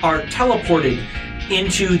are teleported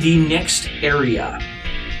into the next area.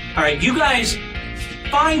 Alright, you guys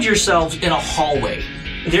find yourselves in a hallway.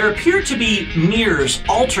 There appear to be mirrors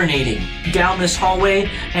alternating down this hallway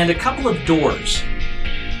and a couple of doors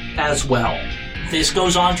as well. This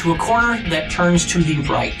goes on to a corner that turns to the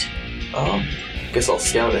right. Guess I'll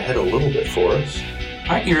scout ahead a little bit for us.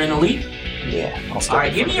 Alright, you're in the lead. Yeah, I'll scout.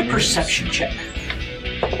 Alright, give me a perception check.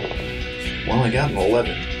 Well, I got an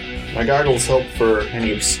 11. My goggles help for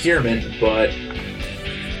any obscurement, but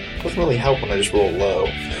doesn't really help when I just roll low.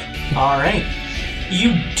 Alright.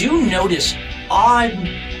 You do notice odd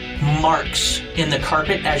marks in the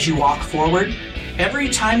carpet as you walk forward. Every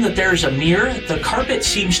time that there's a mirror, the carpet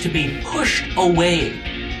seems to be pushed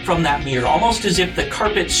away from that mirror, almost as if the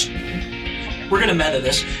carpet's... We're going to meta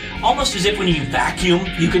this. Almost as if when you vacuum,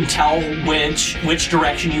 you can tell which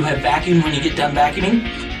direction you have vacuumed when you get done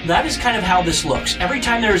vacuuming. That is kind of how this looks. Every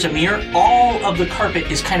time there is a mirror, all of the carpet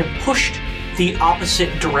is kind of pushed the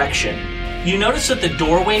opposite direction. You notice that the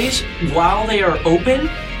doorways, while they are open,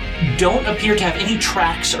 don't appear to have any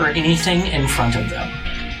tracks or anything in front of them.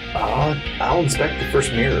 I'll inspect the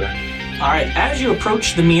first mirror. Alright, as you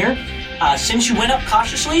approach the mirror, since you went up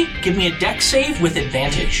cautiously, give me a dex save with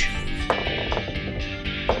advantage.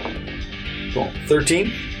 Cool.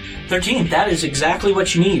 13? 13. That is exactly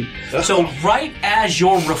what you need. So right as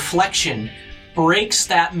your reflection breaks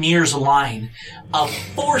that mirror's line, a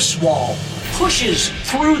force wall pushes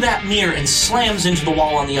through that mirror and slams into the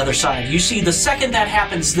wall on the other side. You see, the second that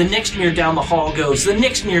happens, the next mirror down the hall goes, the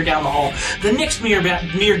next mirror down the hall, the next mirror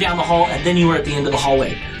down the hall, and then you are at the end of the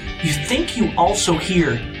hallway. You think you also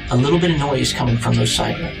hear a little bit of noise coming from those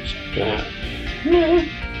side rooms.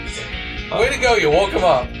 Way to go, you woke him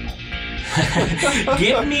up.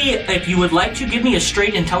 Give me, if you would like to, give me a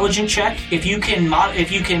straight intelligence check. If you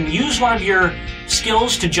can use one of your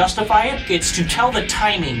skills to justify it, it's to tell the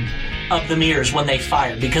timing of the mirrors when they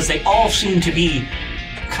fire, because they all seem to be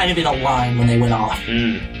kind of in a line when they went off.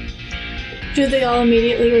 Do they all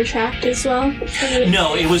immediately retract as well?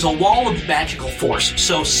 No, it was a wall of magical force.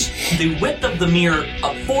 So the width of the mirror,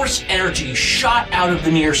 a force energy shot out of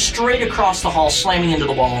the mirror straight across the hall, slamming into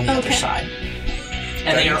the wall on the other side.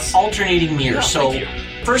 And they are alternating mirrors. So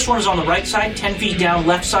first one is on the right side, 10 feet down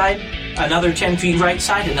left side, another 10 feet right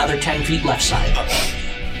side, another 10 feet left side.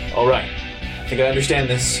 All right. I think I understand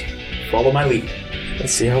this. Follow my lead.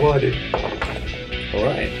 Let's see how well I do. All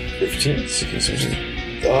right. 15.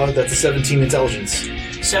 16. That's a 17 intelligence.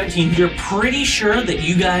 17. You're pretty sure that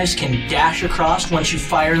you guys can dash across once you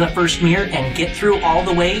fire the first mirror and get through all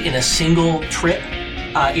the way in a single trip,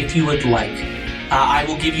 if you would like. I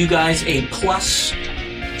will give you guys a plus.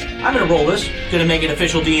 I'm going to roll this. Going to make it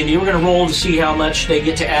official D&D. We're going to roll to see how much they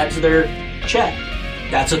get to add to their check.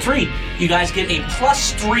 That's a 3. You guys get a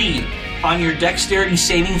plus 3 on your dexterity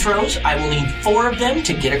saving throws. I will need 4 of them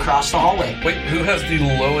to get across the hallway. Wait, who has the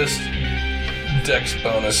lowest dex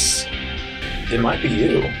bonus? It might be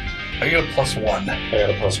you. I get a +1. I got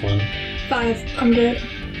a +1. 5. I'm good.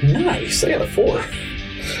 Nice. I got a 4.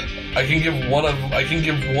 I can give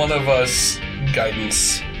one of us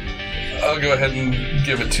guidance. I'll go ahead and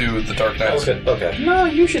give it to the Dark Knights. Okay. No,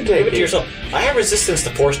 you should take Give it to yourself. I have resistance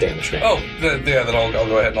to force damage now. Oh, then I'll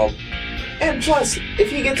go ahead and I'll... And plus,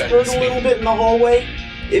 if he gets Okay, hurt a sweet. little bit in the hallway,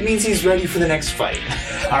 it means he's ready for the next fight.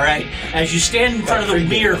 All right. As you stand in front of the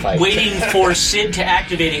mirror waiting for Sid to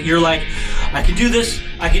activate it, you're like, I can do this,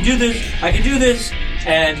 I can do this, I can do this,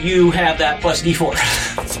 and you have that plus D4.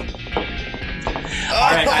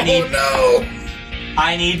 All right,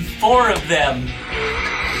 I need 4 of them.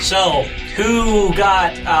 So, who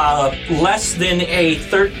got less than a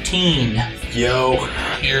 13? Yo.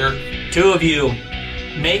 Here. 2 of you.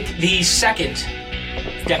 Make the second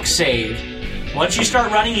dex save. Once you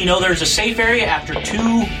start running, you know there's a safe area after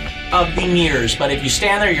 2 of the mirrors, but if you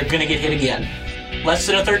stand there, you're going to get hit again. Less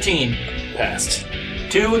than a 13. Passed.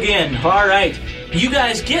 2 again. All right. You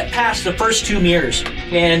guys get past the first 2 mirrors,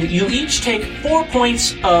 and you each take 4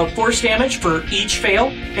 points of force damage for each fail,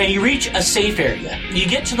 and you reach a safe area. You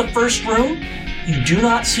get to the first room, you do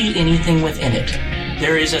not see anything within it.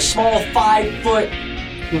 There is a small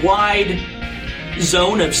 5-foot wide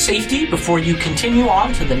zone of safety before you continue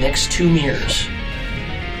on to the next 2 mirrors.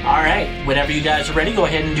 All right. Whenever you guys are ready, go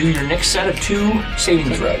ahead and do your next set of 2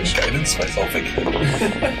 saving throws. Guidance myself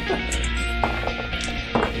again.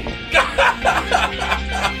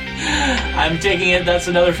 I'm taking it that's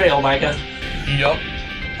another fail, Micah. Yup.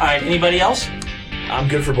 All right, anybody else? I'm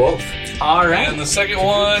good for both. All right. And the second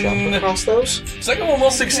one Across those?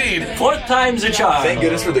 will succeed. 4th time's a charm. Thank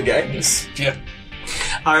goodness for the guidance. Yeah.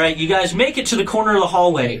 All right, you guys make it to the corner of the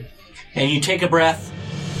hallway, and you take a breath.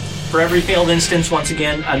 For every failed instance, once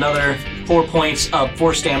again, another 4 points of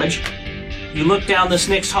force damage. You look down this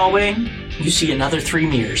next hallway, you see another 3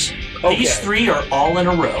 mirrors. Okay. These 3 are all in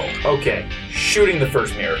a row. Okay. Shooting the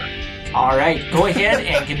first mirror. All right, go ahead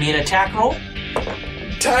and give me an attack roll.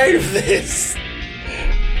 Tired of this.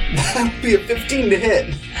 That would be a 15 to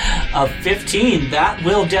hit. A 15, that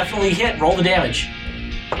will definitely hit. Roll the damage.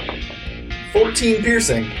 14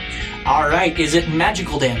 piercing. All right, is it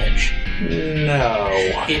magical damage? No.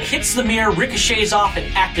 It hits the mirror, ricochets off,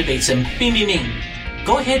 and activates him. Bing, bing, bing.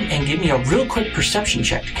 Go ahead and give me a real quick perception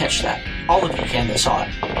check to catch that. All of you can that saw it.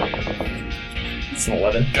 It's an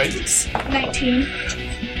 11. Guidance. 19.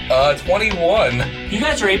 21. You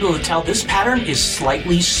guys are able to tell this pattern is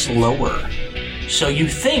slightly slower. So you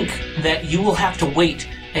think that you will have to wait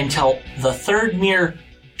until the 3rd mirror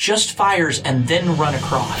just fires and then run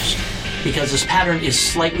across. Because this pattern is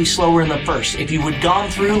slightly slower than the first. If you had gone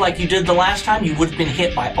through like you did the last time, you would have been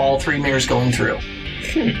hit by all 3 mirrors going through.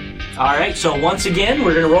 Alright, so once again,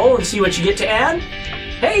 we're going to roll and see what you get to add.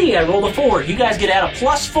 Hey, I rolled a 4. You guys get to add a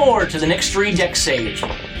 +4 to the next 3 dex saves.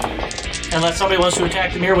 Unless somebody wants to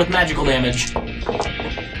attack the mirror with magical damage.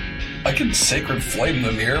 I could Sacred Flame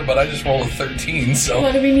the mirror, but I just rolled a 13, so...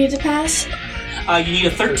 What do we need to pass? You need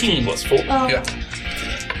a 13. +4. Oh. Yeah.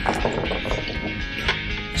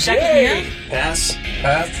 Second mirror Pass.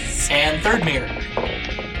 Pass. and third mirror.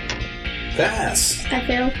 Pass. I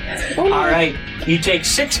fail. All right, you take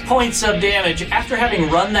 6 points of damage. After having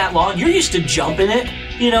run that long, you're used to jumping it.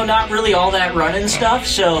 Not really all that running stuff.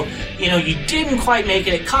 So, you didn't quite make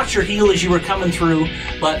it. It caught your heel as you were coming through,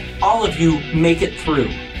 but all of you make it through.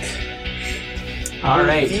 All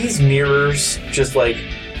right. These mirrors just like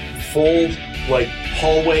full, like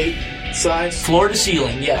hallway size? Floor to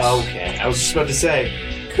ceiling, yes. Okay, I was just about to say,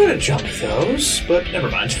 could have jumped those, but never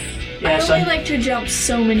mind. I Yes, only like to jump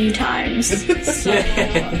so many times, so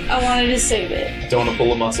I wanted to save it. Don't want to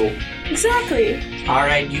pull a muscle. Exactly. All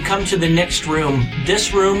right, you come to the next room.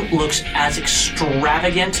 This room looks as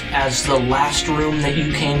extravagant as the last room that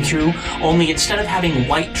you came through, only instead of having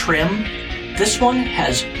white trim, this one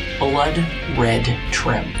has blood red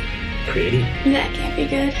trim. Pretty. That can't be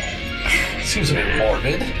good. Seems a bit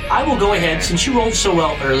morbid. I will go ahead, since you rolled so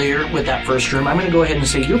well earlier with that first room, I'm going to go ahead and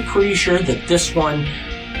say you're pretty sure that this one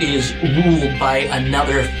is ruled by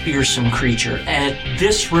another fearsome creature. And at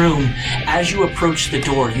this room, as you approach the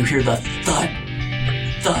door, you hear the thud,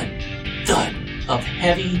 thud, thud of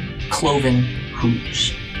heavy cloven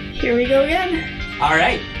hooves. Here we go again. All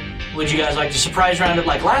right. Would you guys like to surprise round it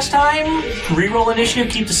like last time? Reroll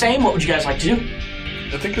initiative, keep the same? What would you guys like to do?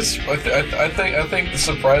 I think I think the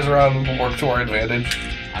surprise round will work to our advantage.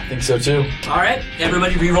 I think so too. All right.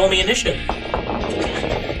 Everybody reroll me initiative.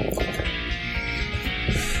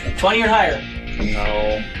 20 or higher.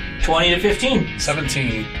 No. 20 to 15.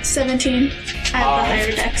 17. 17. I have the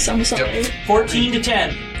higher dex, I'm sorry. 14 to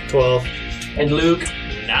 10. 12. And Luke,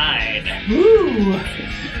 9. Woo!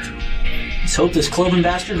 Let's hope this cloven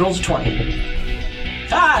bastard rolls a 20.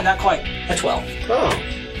 Ah, not quite. A 12. Oh.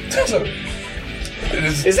 It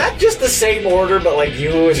is. Is that just the same order, but like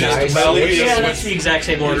you and Just I? about switched? Yeah, that's the exact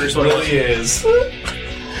same order as what it was. is.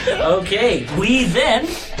 Okay, we then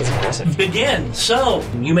begin. So,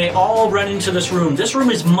 you may all run into this room. This room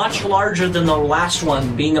is much larger than the last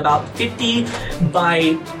one, being about 50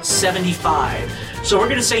 by 75. So we're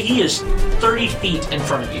going to say he is 30 feet in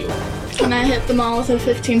front of you. Can I hit them all with a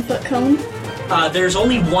 15-foot cone? There's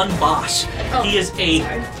only one boss. Oh, He is a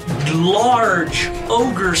large,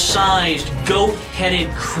 ogre-sized, goat-headed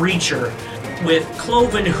creature with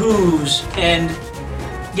cloven hooves and...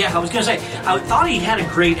 Yeah, I was going to say, I thought he had a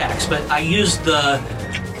great axe, but I used the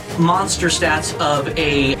monster stats of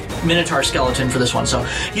a minotaur skeleton for this one. So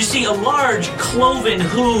you see a large,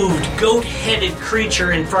 cloven-hooved, goat-headed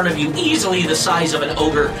creature in front of you, easily the size of an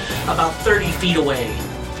ogre, about 30 feet away.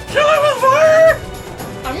 Kill it with fire!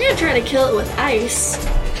 I'm gonna try to kill it with ice.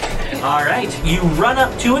 All right, you run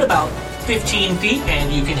up to it about 15 feet,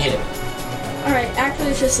 and you can hit it. Alright,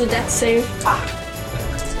 actually it's just a dex save.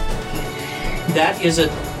 That is a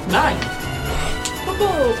 9.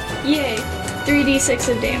 Oh, yay.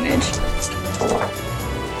 3d6 of damage.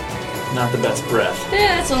 Not the best breath.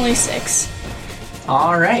 That's only 6.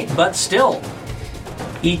 All right, but still,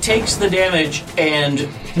 he takes the damage and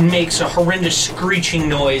makes a horrendous screeching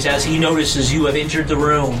noise as he notices you have entered the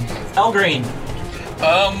room. Elgreen.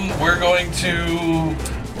 We're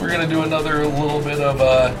gonna do another little bit of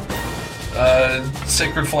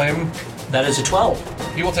Sacred Flame. That is a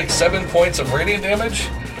 12. He will take 7 points of radiant damage,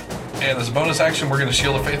 and as a bonus action, we're gonna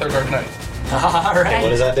Shield of Faith our Dark Knight. All right. What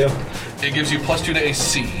does that do? It gives you +2 to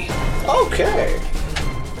AC. Okay.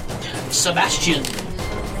 Sebastian.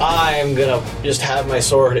 I'm gonna just have my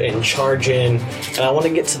sword and charge in, and I want to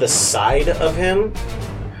get to the side of him.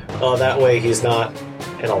 That way he's not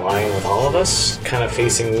in a line with all of us, kind of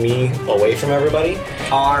facing me away from everybody.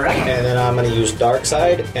 All right. And then I'm gonna use Dark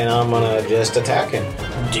Side, and I'm gonna just attack him.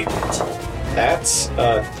 Do it. That's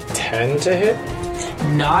a 10 to hit.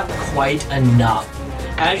 Not quite enough.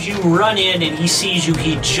 As you run in and he sees you,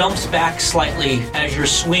 he jumps back slightly as your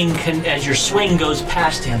swing goes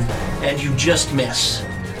past him, and you just miss.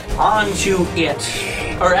 On to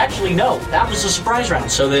it. Or actually, no, that was a surprise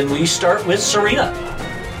round. So then we start with Serena.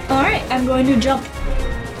 Alright, I'm going to jump.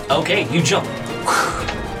 Okay, you jump.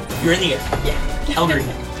 You're in the air. Yeah. Elgreen.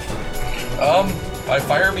 By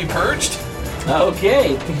Fire Be Purged.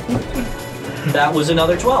 Okay. That was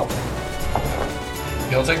another 12.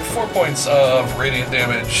 He'll take 4 points of radiant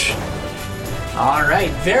damage. All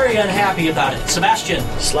right, very unhappy about it. Sebastian.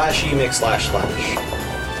 Slashy mix slash. Oh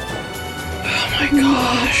my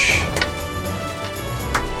gosh.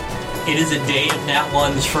 It is a day of nat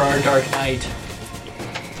ones for our Dark Knight.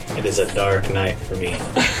 It is a dark night for me.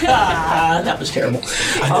 That was terrible.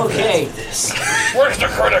 Okay. Where's the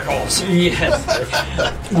criticals?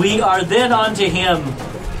 Yes. We are then on to him.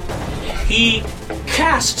 He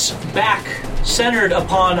casts back, centered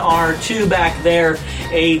upon our two back there,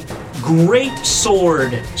 a great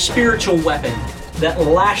sword, spiritual weapon that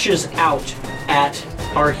lashes out at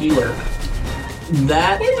our healer.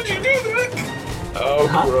 That Why would you do that? Oh,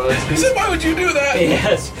 gross. He said, why would you do that?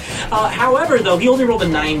 yes. However, though, he only rolled a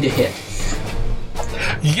 9 to hit.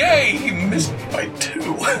 Yay! He missed by 2.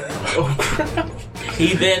 Oh, crap.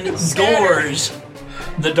 He then doors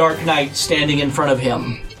the Dark Knight standing in front of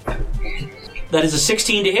him. That is a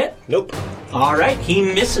 16 to hit. Nope. All right, he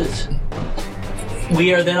misses.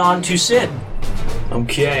 We are then on to Sid.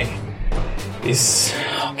 Okay.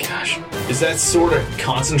 Oh gosh. Is that sort of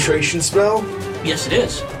concentration spell? Yes, it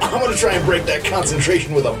is. I'm gonna try and break that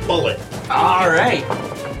concentration with a bullet. All right.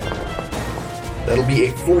 That'll be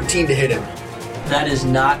a 14 to hit him. That is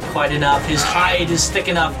not quite enough. His hide is thick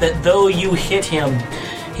enough that though you hit him,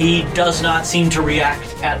 he does not seem to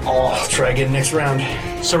react at all. I'll try again next round.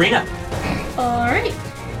 Serena. Alright.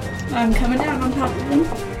 I'm coming down on top of him.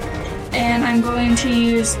 And I'm going to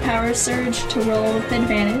use Power Surge to roll with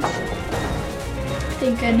advantage.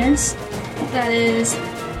 Thank goodness. That is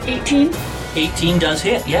 18. 18 does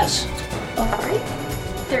hit, yes. Alright.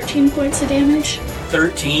 13 points of damage.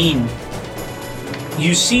 13.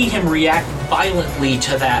 You see him react violently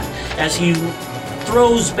to that as he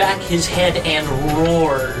throws back his head and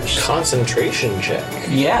roars. Concentration check.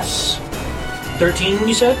 Yes. 13,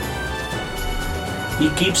 you said? He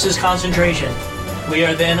keeps his concentration. We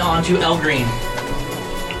are then on to Elgreen.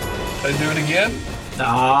 I do it again?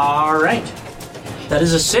 All right. That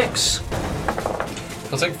is a 6.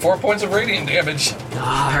 I'll take 4 points of radiant damage.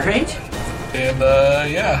 All right. And,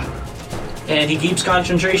 yeah. And he keeps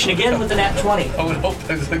concentration again with the nat 20. I would hope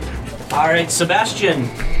that's like... All right, Sebastian.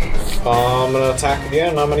 I'm gonna attack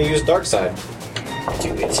again. I'm gonna use Dark Side.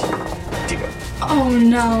 Do it. Do it. Oh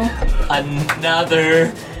no.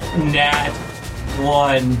 Another nat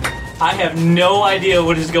 1. I have no idea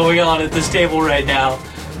what is going on at this table right now,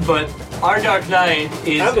 but our Dark Knight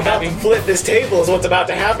is I'm about having... to flip this table is what's about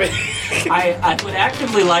to happen. I would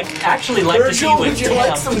actually like to see Virgil, what would you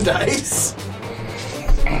like some dice?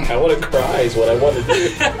 I want to cry is what I want to do.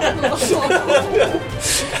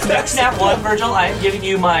 Next nat 1, Virgil, I am giving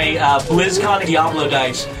you my BlizzCon Diablo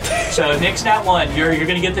dice. So next nat 1, you're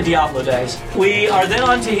going to get the Diablo dice. We are then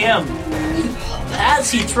on to him.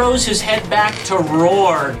 As he throws his head back to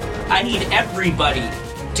roar, I need everybody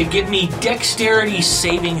to give me dexterity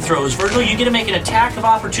saving throws. Virgil, you get to make an attack of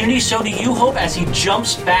opportunity, so do you, Hope, as he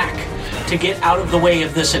jumps back to get out of the way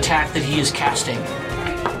of this attack that he is casting.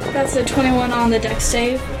 That's a 21 on the dex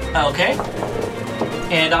save. Okay.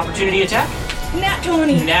 And opportunity attack? Nat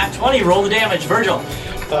 20. Nat 20, roll the damage. Virgil.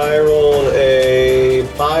 I rolled a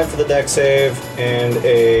 5 for the dex save and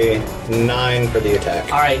a 9 for the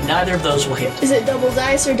attack. All right, neither of those will hit. Is it double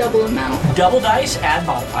dice or double amount? Double dice, add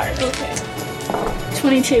modifier. Okay.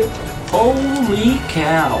 22. Holy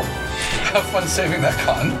cow. Have fun saving that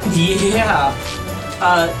con. Yeah.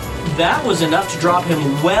 That was enough to drop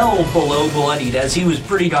him well below bloodied, as he was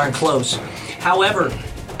pretty darn close. However,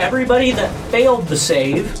 everybody that failed the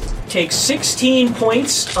save takes 16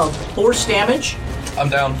 points of force damage. I'm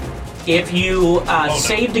down. If you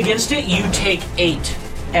saved against it, you take 8.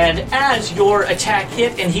 And as your attack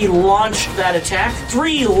hit and he launched that attack,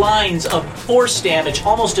 3 lines of force damage,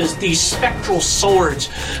 almost as these spectral swords,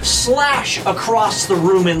 slash across the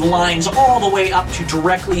room in lines all the way up to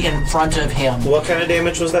directly in front of him. What kind of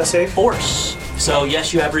damage was that save? Force. So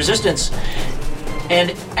yes, you have resistance.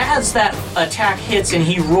 And as that attack hits and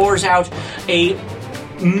he roars out, a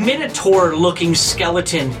Minotaur-looking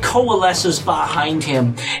skeleton coalesces behind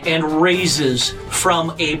him and raises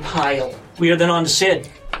from a pile. We are then on to Sid.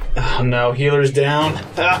 Oh no, healer's down.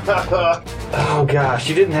 Oh gosh,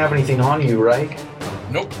 you didn't have anything on you, right?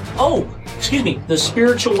 Nope. Oh, excuse me. The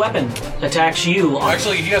spiritual weapon attacks you.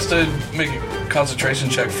 Actually, he has to make a concentration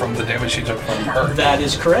check from the damage he took from her. That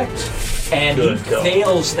is correct. And Good he go.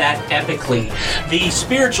 fails that epically. The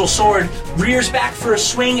spiritual sword rears back for a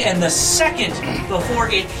swing, and the second before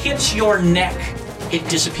it hits your neck, it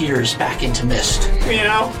disappears back into mist.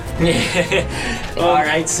 Meow. All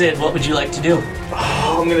right, Sid, what would you like to do?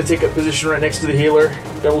 Oh, I'm gonna take a position right next to the healer.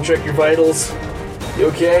 Double check your vitals. You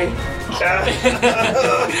okay?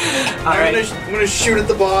 All right. I'm gonna shoot at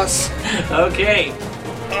the boss. Okay.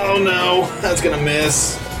 Oh no, that's gonna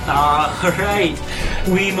miss. All right.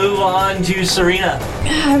 We move on to Serena.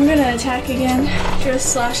 I'm gonna attack again.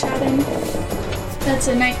 Just slash at him. That's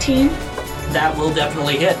a 19. That will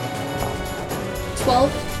definitely hit.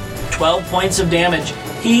 12. 12 points of damage.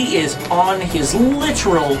 He is on his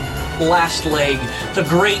literal last leg. The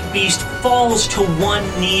great beast falls to one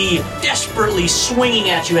knee, desperately swinging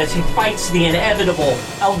at you as he fights the inevitable.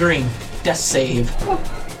 Elgreen, death save.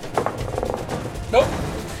 Nope.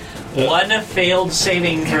 One failed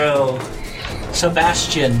saving throw.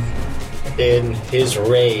 Sebastian. In his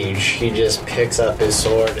rage, he just picks up his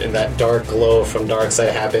sword, and that dark glow from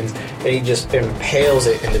Darkseid happens, and he just impales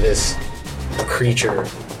it into this creature.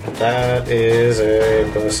 That is a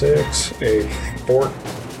 +6, a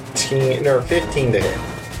 14, or 15 to hit.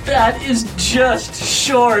 That is just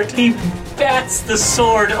short. He bats the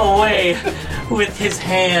sword away with his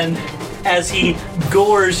hand as he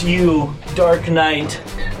gores you, Dark Knight.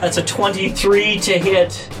 That's a 23 to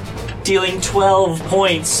hit, dealing 12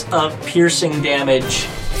 points of piercing damage.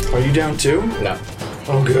 Are you down too? No.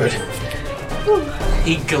 Oh, good.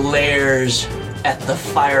 He glares at the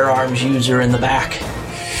firearms user in the back,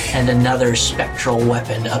 and another spectral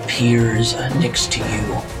weapon appears next to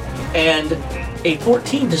you. And a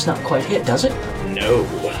 14 does not quite hit, does it? No.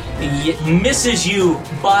 It misses you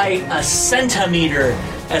by a centimeter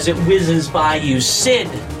as it whizzes by you. Sid,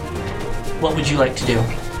 what would you like to do?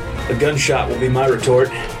 A gunshot will be my retort.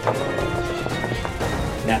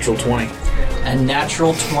 Natural 20. A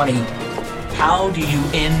natural 20. How do you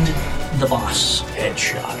end the boss?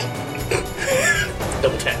 Headshot.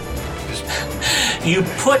 Double tap. You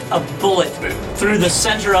put a bullet through the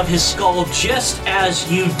center of his skull just as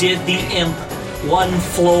you did the imp one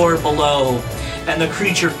floor below, and the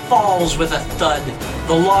creature falls with a thud.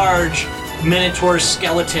 The large Minotaur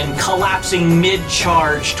skeleton collapsing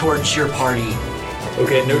mid-charge towards your party.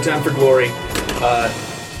 Okay, no time for glory.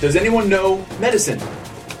 Does anyone know medicine?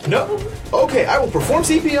 No? Okay, I will perform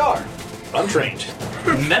CPR. I'm trained.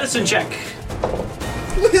 Medicine check.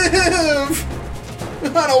 Live!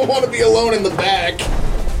 I don't want to be alone in the back.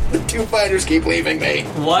 The two fighters keep leaving me.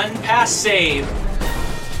 One pass save.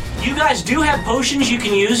 You guys do have potions you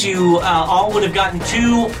can use. You all would have gotten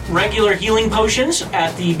 2 regular healing potions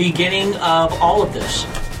at the beginning of all of this.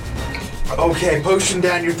 Okay, potion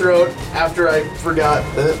down your throat after I forgot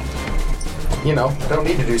that, don't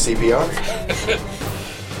need to do CPR.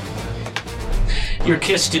 Your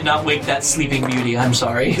kiss did not wake that sleeping beauty. I'm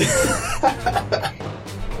sorry.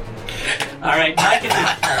 All right, Mike.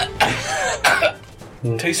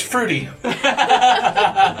 Tastes fruity.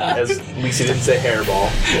 At least he didn't say hairball.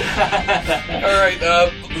 Alright,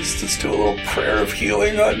 let's do a little prayer of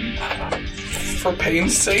healing for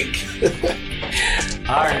pain's sake.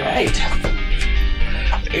 All right.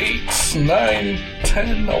 8, 9,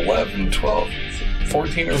 10, 11, 12,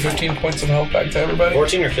 14 or 15 points of health back to everybody.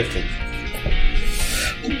 14 or 15?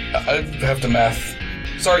 I have to math.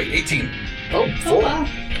 Sorry, 18. Oh, 4. Wow.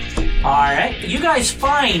 All right. You guys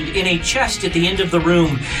find in a chest at the end of the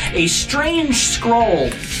room a strange scroll,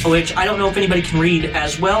 which I don't know if anybody can read,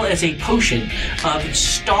 as well as a potion of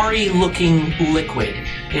starry-looking liquid.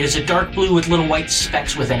 It is a dark blue with little white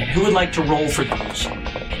specks within it. Who would like to roll for those?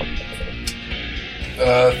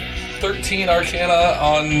 13 Arcana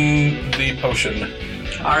on the potion.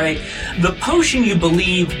 All right. The potion, you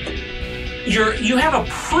believe, you have a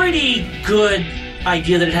pretty good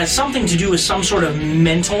idea that it has something to do with some sort of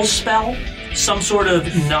mental spell, some sort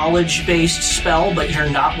of knowledge-based spell, but you're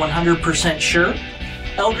not 100% sure.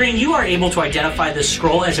 Elgreen, you are able to identify this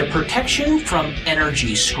scroll as a protection from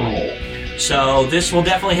energy scroll. So this will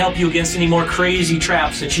definitely help you against any more crazy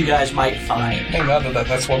traps that you guys might find. Hang on to that.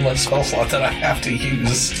 That's one less spell slot that I have to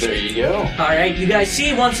use. There you go. All right, you guys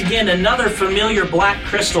see once again another familiar black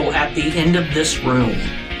crystal at the end of this room.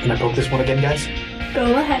 Can I poke this one again, guys?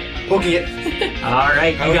 Go ahead. Poking it. All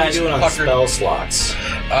right, How you are you guys. doing on puckered. spell slots?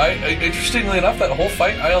 Interestingly enough, that whole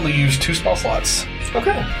fight, I only used 2 spell slots.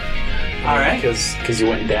 Okay. All right. Because you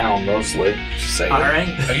went down mostly. Just saying. All right.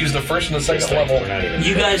 I used the first and the second We're level. not even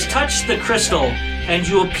You guys touch the crystal, and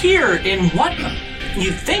you appear in what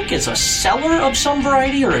you think is a cellar of some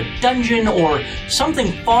variety, or a dungeon, or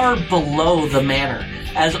something far below the manor,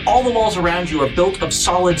 as all the walls around you are built of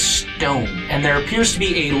solid stone, and there appears to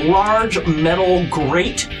be a large metal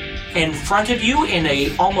grate in front of you in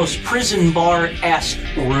a almost prison bar-esque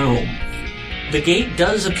room. The gate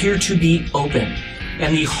does appear to be open,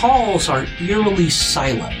 and the halls are eerily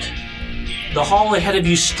silent. The hall ahead of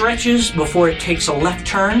you stretches before it takes a left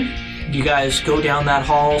turn. You guys go down that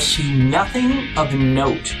hall, see nothing of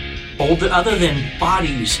note, other than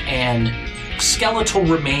bodies and skeletal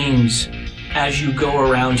remains as you go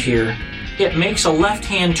around here. It makes a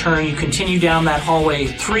left-hand turn. You continue down that hallway.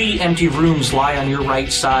 3 empty rooms lie on your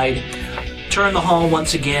right side. Turn the hall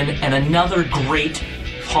once again, and another great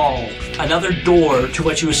hall, another door to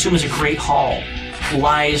what you assume is a great hall,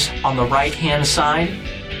 lies on the right-hand side.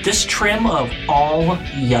 This trim of all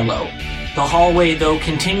yellow. The hallway, though,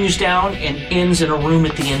 continues down and ends in a room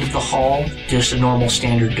at the end of the hall, just a normal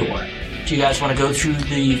standard door. Do you guys want to go through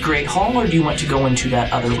the Great Hall, or do you want to go into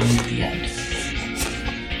that other room at the end?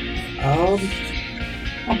 I'll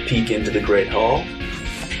peek into the Great Hall.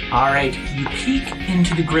 Alright, you peek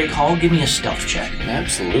into the Great Hall. Give me a stealth check.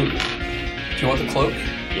 Absolutely. Do you want the cloak?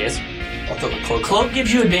 Yes. I'll throw the cloak. Cloak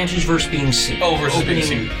gives you advantage versus being seen. Oh, versus being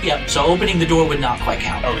seen. Yep, so opening the door would not quite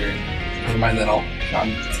count. Okay. Never mind then, I'll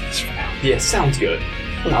do this for now. Yeah, sounds good.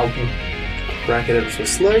 I'll crack it ever so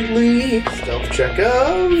slightly. Stealth check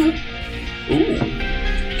of... Ooh.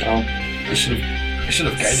 Oh, I should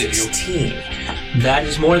have guided you. 16. That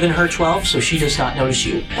is more than her 12, so she does not notice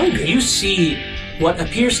you. Okay. You see what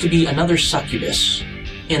appears to be another succubus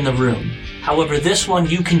in the room. However, this one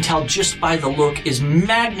you can tell just by the look is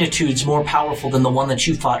magnitudes more powerful than the one that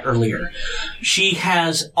you fought earlier. She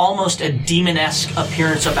has almost a demon-esque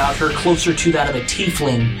appearance about her, closer to that of a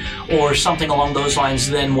tiefling or something along those lines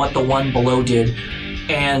than what the one below did.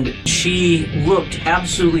 And she looked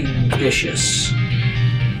absolutely vicious.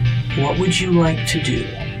 What would you like to do?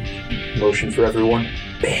 Motion for everyone.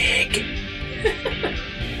 Big.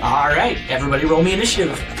 Alright, everybody roll me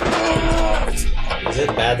initiative. Is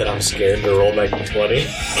it bad that I'm scared to roll my 20?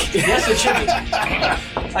 Yes, it should be.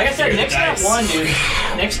 Like I said, next nat 1, dude.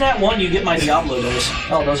 Next nat 1, you get my Diablo dice.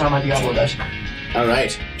 Oh, those are my Diablo dice.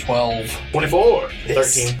 Alright. 12. 24.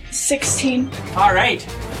 13. 16. Alright,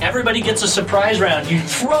 everybody gets a surprise round. You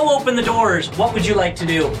throw open the doors. What would you like to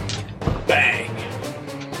do? Bang.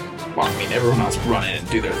 Well, I mean, everyone else run in and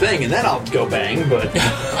do their thing, and then I'll go bang, but...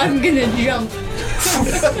 I'm gonna jump.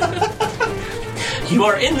 You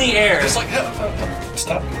are in the air. It's like,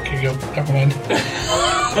 stop. Okay, go. Never mind.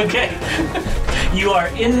 Okay. You are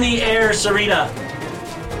in the air, Serena.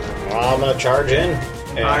 I'm gonna charge in.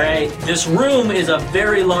 Alright, this room is a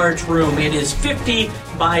very large room. It is 50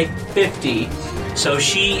 by 50. So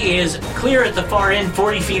she is clear at the far end,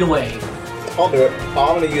 40 feet away. I'll do it.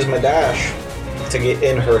 I'm gonna use my dash to get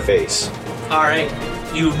in her face. Alright,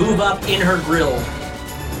 you move up in her grill.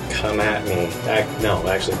 Come at me. No,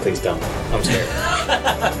 actually, please don't. I'm scared.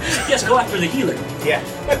 Yes, go after the healer. Yeah.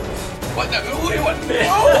 What? What?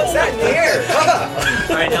 What's that in the air?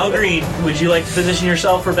 Alright, Al Green, would you like to position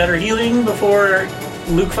yourself for better healing before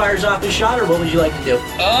Luke fires off his shot, or what would you like to do?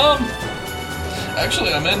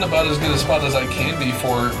 Actually, I'm in about as good a spot as I can be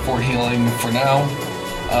for healing for now.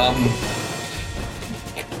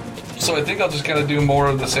 So I think I'll just kind of do more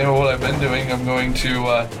of the same of what I've been doing. I'm going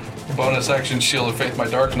to bonus action Shield of Faith my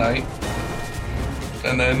Dark Knight,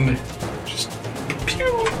 and then just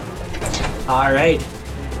pew. Alright.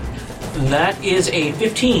 That is a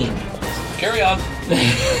 15. Carry on.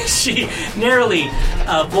 She narrowly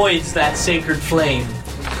avoids that sacred flame.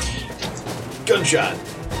 Gunshot.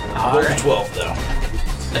 All right. 12, though.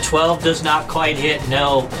 A 12 does not quite hit,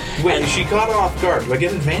 no. Wait, she caught off guard. Do I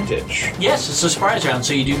get advantage? Yes, it's a surprise round,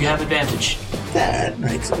 so you do have advantage. That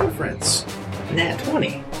makes a difference. Nat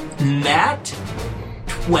 20. Nat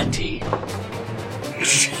 20.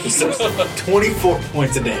 Jesus. 24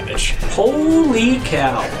 points of damage. Holy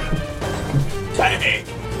cow. Bang.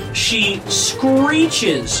 She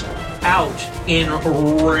screeches out in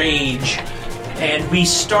rage, and we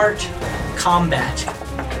start combat.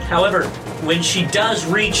 However, when she does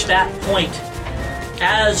reach that point,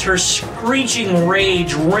 as her screeching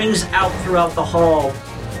rage rings out throughout the hall,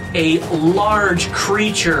 a large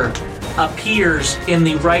creature appears in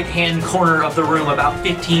the right-hand corner of the room, about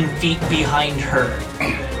 15 feet behind her.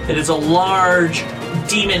 It is a large,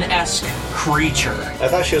 demon-esque creature. I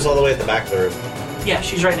thought she was all the way at the back of the room. Yeah,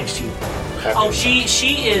 she's right next to you. Okay. Oh, she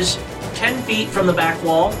is 10 feet from the back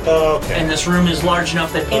wall, Okay. and this room is large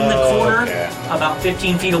enough that in the corner, Okay. about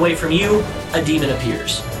 15 feet away from you, a demon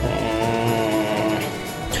appears.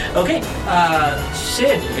 Okay,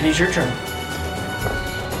 Sid, it is your turn.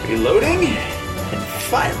 Reloading and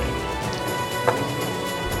firing.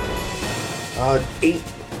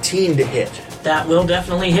 18 to hit. That will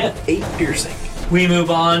definitely hit. 8 piercing. We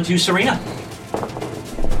move on to Serena.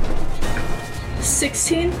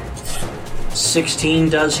 16. 16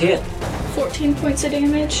 does hit. 14 points of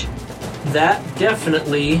damage. That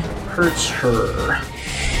definitely hurts her.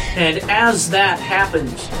 And as that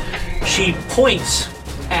happens, she points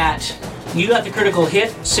at... You got the critical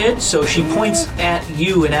hit, Sid, so she points at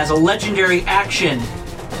you, and as a legendary action,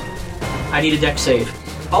 I need a dex save.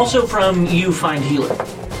 Also from you, Find Healer.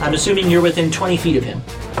 I'm assuming you're within 20 feet of him.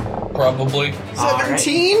 Probably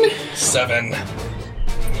 17? 7.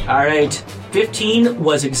 Alright, 15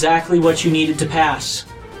 was exactly what you needed to pass.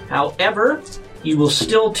 However, you will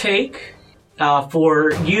still take,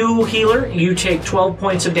 for you, Healer, you take 12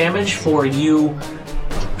 points of damage. For you,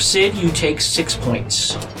 Sid, you take 6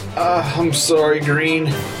 points. I'm sorry,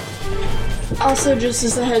 Green. Also, just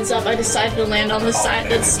as a heads up, I decided to land on the side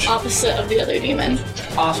that's opposite of the other demon.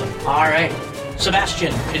 Awesome. Alright.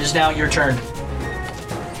 Sebastian, it is now your turn.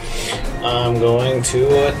 I'm going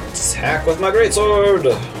to attack with my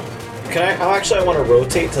greatsword. I want to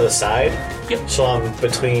rotate to the side. Yep. So I'm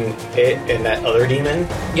between it and that other demon.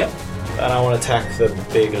 Yep. And I want to attack the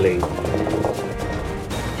big lady.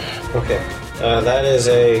 Okay. That is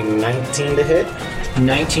a 19 to hit.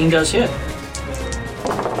 19 does hit.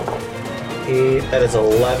 That is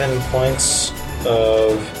 11 points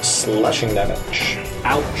of slashing damage.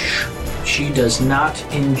 Ouch. She does not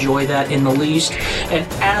enjoy that in the least. And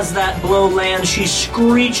as that blow lands, she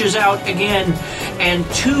screeches out again, and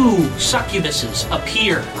 2 succubuses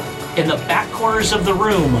appear in the back corners of the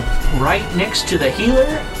room, right next to the healer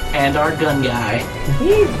and our gun guy.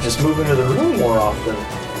 Just move into the room more often.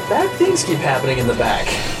 Bad things keep happening in the back.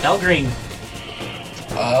 Elgreen.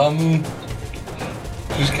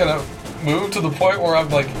 Just kind of move to the point where I'm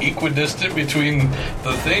like equidistant between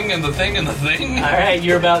the thing and the thing and the thing. All right,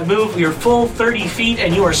 you're about to move your full 30 feet,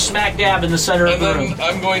 and you are smack dab in the center of And the room. then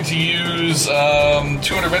I'm going to use 2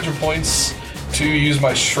 intervention points to use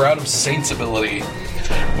my Shroud of Saints ability,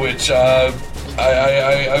 which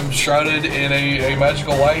I'm shrouded in a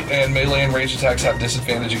magical light, and melee and range attacks have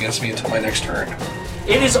disadvantage against me until my next turn.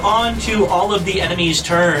 It is on to all of the enemies'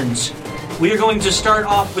 turns. We are going to start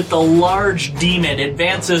off with the large demon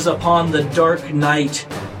advances upon the Dark Knight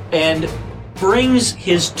and brings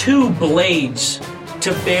his 2 blades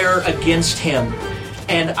to bear against him.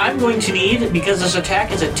 And I'm going to need, because this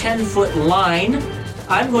attack is a 10-foot line,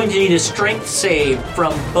 I'm going to need a strength save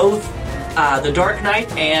from both the Dark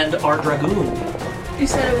Knight and our Dragoon. You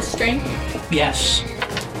said it was strength. Yes.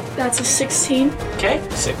 That's a 16. Okay.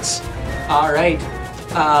 6. All right.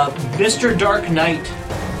 Mr. Dark Knight,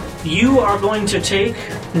 you are going to take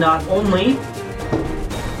not only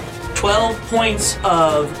 12 points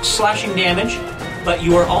of slashing damage, but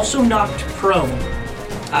you are also knocked prone.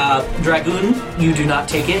 Dragoon, you do not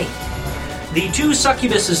take any. The 2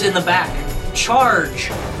 succubuses in the back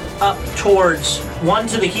charge up towards one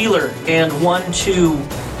to the healer and one to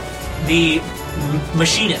the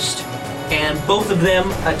machinist. And both of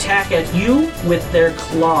them attack at you with their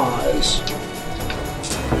claws.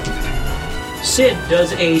 Sid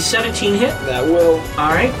does a 17 hit. That will.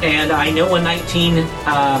 All right, and I know a 19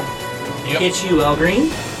 hits you,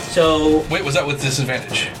 Elgreen. So, Wait, was that with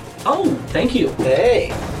disadvantage? oh, thank you.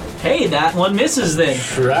 Hey, Hey, that one misses then.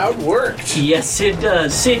 Shroud worked. Yes, it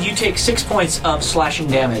does. Sid, you take 6 points of slashing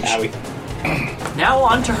damage. Now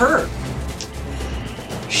on to her.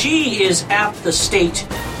 She is at the state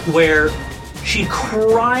where she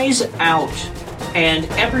cries out, and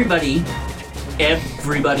everybody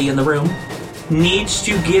in the room needs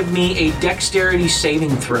to give me a dexterity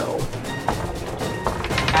saving throw.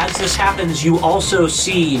 As this happens, you also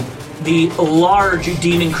see the large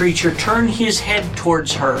demon creature turn his head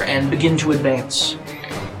towards her and begin to advance.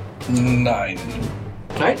 9.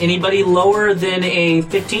 Alright, anybody lower than a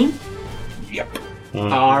 15? Yep.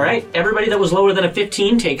 Alright, everybody that was lower than a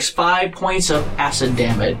 15 takes 5 points of acid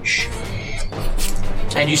damage.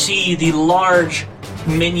 And you see the large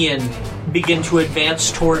minion begin to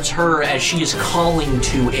advance towards her as she is calling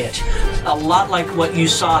to it. A lot like what you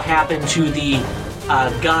saw happen to the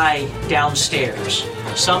guy downstairs.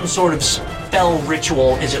 Some sort of spell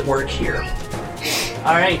ritual is at work here.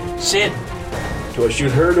 Alright, Sid. Do I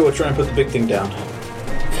shoot her or do I try and put the big thing down?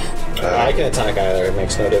 I can attack either. It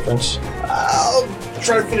makes no difference. I'll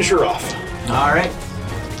try to finish her off. Alright.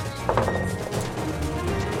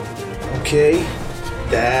 Okay.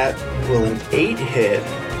 That will an 8 hit.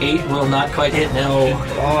 8 will not quite hit, no.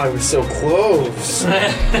 Oh, I was so close.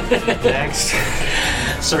 Next.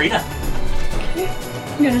 Serena.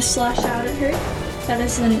 I'm gonna slash out at her. That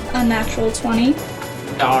is an unnatural 20.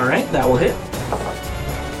 Alright, that will hit.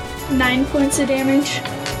 9 points of damage.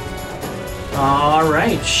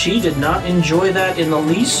 Alright, she did not enjoy that in the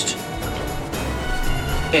least.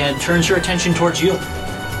 And turns her attention towards you.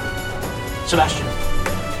 Sebastian.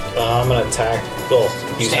 I'm gonna attack. Well,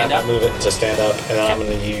 use Stand that up. move it to stand up, and then I'm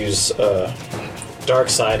gonna use Dark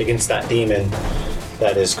Side against that demon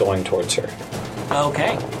that is going towards her.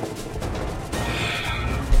 Okay.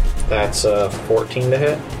 That's 14 to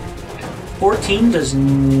hit. 14 does...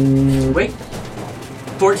 wait.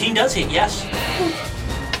 14 does hit, yes.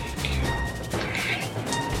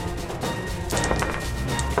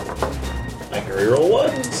 I can reroll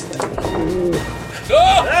ones.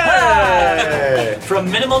 Oh! Hey! From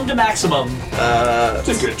minimum to maximum. That's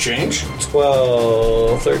a good change.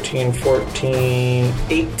 12, 13, 14,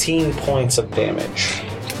 18 points of damage.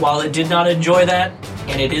 While it did not enjoy that,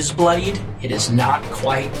 and it is bloodied, it is not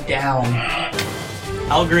quite down.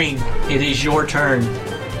 Algreen, it is your turn.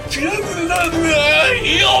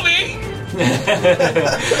 Heal me!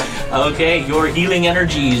 Okay, your healing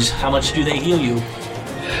energies. How much do they heal you?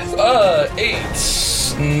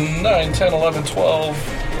 8, 9, 10, 11, 12,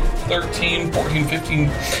 13, 14,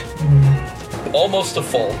 15. Almost a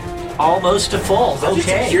full. Almost a full.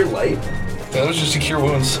 Okay. Cure light. That was just to cure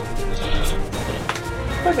wounds.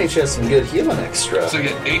 That makes you have some good healing extra. So I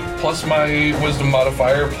get 8 plus my wisdom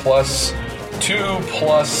modifier plus 2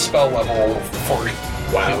 plus spell level for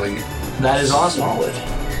healing. That is awesome. Solid.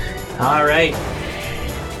 All right.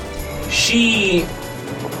 She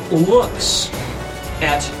looks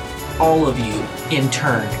at all of you in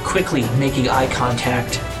turn, quickly making eye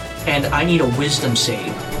contact, and I need a wisdom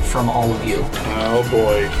save from all of you. Oh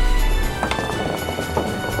boy.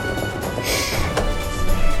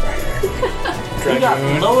 You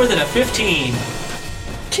got lower than a 15.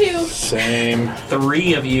 2. Same.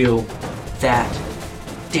 3 of you. That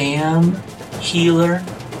damn healer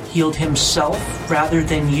healed himself rather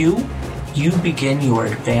than you. You begin your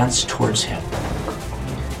advance towards him.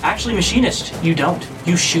 Actually, Machinist, you don't.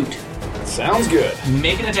 You shoot. Sounds good.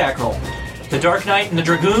 Make an attack roll. The Dark Knight and the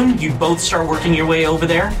Dragoon, you both start working your way over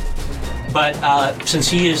there. But since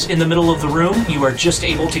he is in the middle of the room, you are just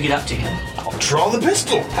able to get up to him. I'll draw the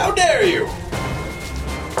pistol. How dare you?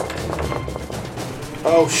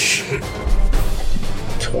 Oh shit.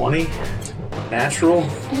 20. Natural.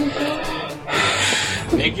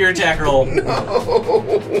 Make your attack roll.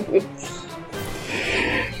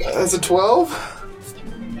 That's a 12.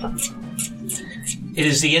 It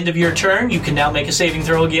is the end of your turn. You can now make a saving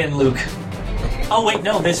throw again, Luke. Oh, wait,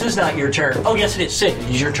 no, this is not your turn. Oh, yes, it is. Sid, it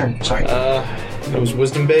is your turn. Sorry. It was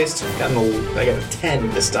wisdom based. I got a 10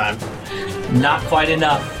 this time. Not quite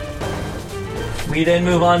enough. We then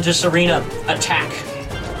move on to Serena. Attack.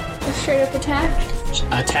 A straight up attack.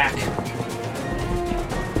 Attack.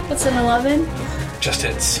 What's an 11? Just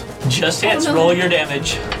hits. Just hits. no. Roll your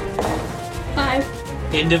damage.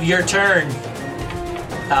 5. End of your turn.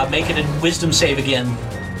 Make it a wisdom save again.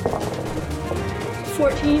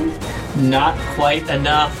 14. Not quite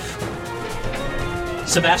enough.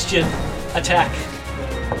 Sebastian, attack.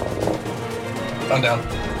 I'm down.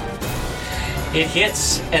 It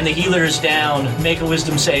hits, and the healer is down. Make a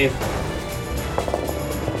wisdom save.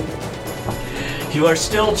 You are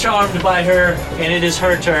still charmed by her, and it is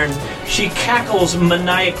her turn. She cackles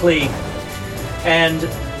maniacally and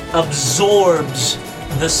absorbs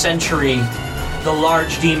the sentry, the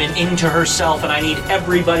large demon, into herself, and I need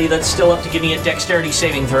everybody that's still up to give me a dexterity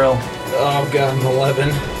saving throw. Oh, I've got an 11.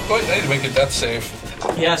 Wait, I need to make a death save.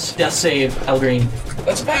 Yes, death save, Elgreen.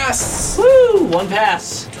 That's a pass. Woo! One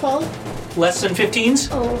pass. 12. Less than 15s?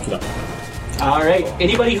 Oh. All right.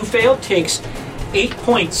 Anybody who failed takes 8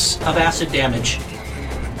 points of acid damage.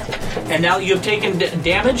 And now you have taken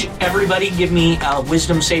damage. Everybody give me a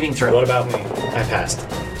wisdom saving throw. What about me? I passed.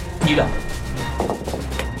 You don't.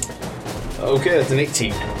 Okay, that's an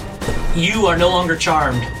 18. You are no longer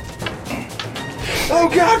charmed. Oh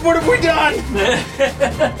god, what have we done?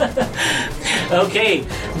 Okay,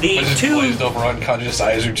 the My just two... glazed over unconscious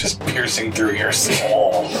eyes are just piercing through your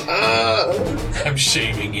soul. I'm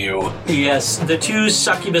shaming you. Yes, the two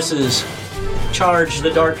succubuses charge the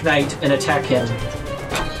Dark Knight and attack him.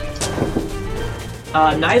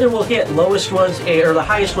 Neither will hit. The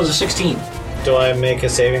highest was a 16. Do I make a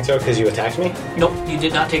saving throw because you attacked me? Nope, you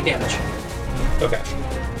did not take damage. Okay.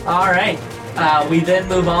 All right. We then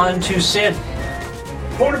move on to Sid.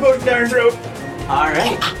 Point a potion down your throat. All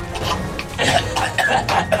right.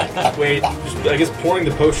 Wait, I guess pouring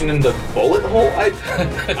the potion in the bullet hole?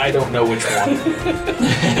 I don't know which one.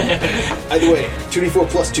 Either way, 2d4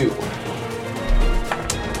 plus 2.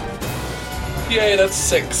 Yay, that's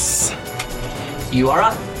 6. You are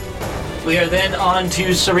up. We are then on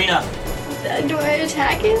to Serena. Do I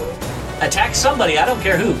attack him? Attack somebody, I don't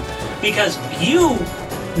care who. Because you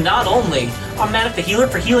not only are mad at the healer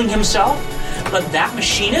for healing himself, but that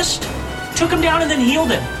machinist took him down and then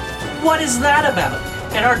healed him. What is that about?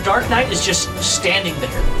 And our Dark Knight is just standing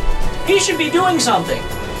there. He should be doing something.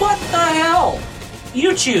 What the hell?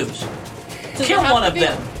 You choose. Does Kill it have one to of be-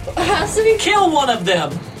 them. It has to be. Kill one of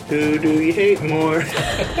them. Who do you hate more?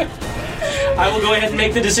 I will go ahead and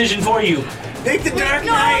make the decision for you. Take the Dark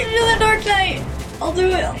No, I Knight! want to do the Dark Knight. I'll do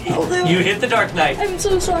it. I'll do You it. hit the Dark Knight. I'm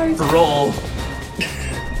so sorry. Roll.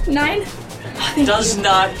 9? Thank Does you.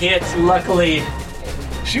 not hit, luckily.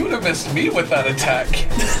 She would have missed me with that attack.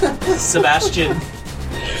 Sebastian.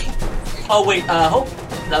 Oh, wait, Hope.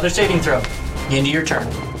 Another saving throw. Into your turn.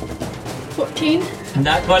 14?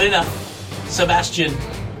 Not quite enough. Sebastian.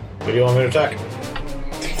 What do you want me to attack?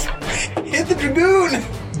 Hit the Dragoon!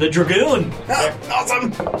 The Dragoon. Ah,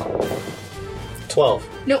 awesome! 12.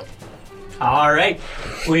 Nope. All right.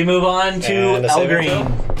 We move on to And a saving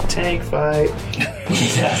Elgreen. Tank fight.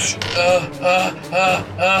 Yes.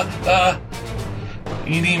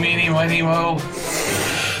 Eeny, meeny, miny, mo.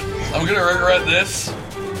 I'm gonna regret this.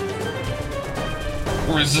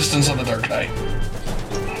 Resistance on the Dark Knight.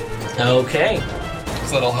 Okay.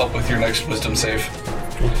 So that'll help with your next wisdom save.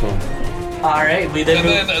 All right. We then And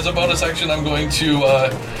move. then, as a bonus action, I'm going to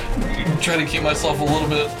try to keep myself a little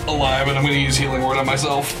bit alive, and I'm going to use Healing Word on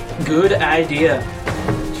myself. Good idea.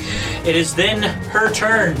 It is then her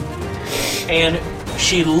turn, and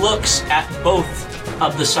she looks at both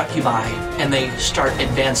of the succubi, and they start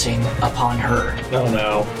advancing upon her. Oh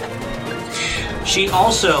no. She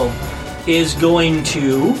also is going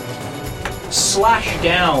to slash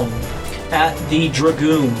down at the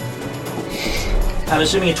Dragoon. I'm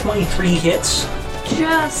assuming a 23 hits.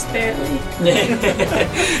 Just barely.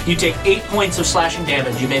 You take 8 points of slashing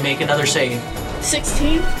damage. You may make another save.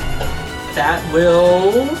 16. That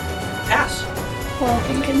will pass. Well,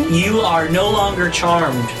 thank goodness. You are no longer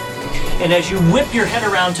charmed. And as you whip your head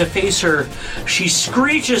around to face her, she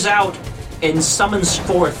screeches out and summons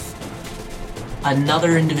forth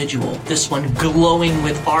another individual. This one glowing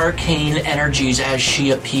with arcane energies as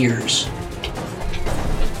she appears.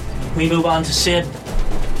 We move on to Sid.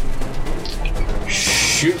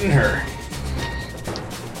 Shooting her.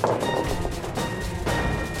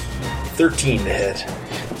 13 to hit.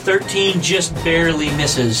 13 just barely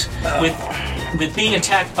misses. With being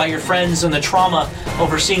attacked by your friends and the trauma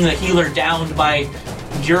over seeing the healer downed by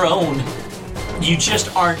your own, you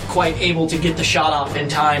just aren't quite able to get the shot off in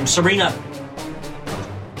time. Serena.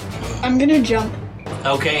 I'm gonna jump.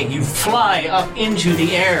 Okay, you fly up into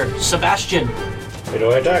the air. Sebastian. Where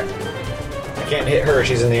do I attack? I can't hit her,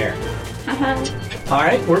 she's in the air. Uh-huh. All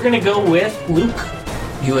right, we're going to go with Luke.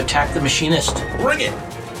 You attack the machinist. Bring it!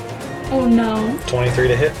 Oh no. 23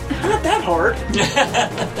 to hit. Not that hard.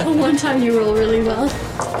 The one time you roll really well.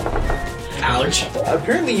 Ouch.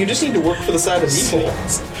 Apparently, you just need to work for the side of evil.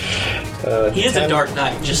 He is a dark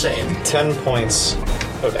knight, just saying. 10 points.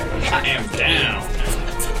 Okay. I am down.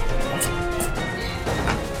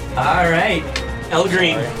 All right,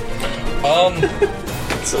 Elgreen.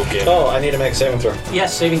 So good. Oh, I need to make a saving throw.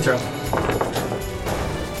 Yes, saving throw.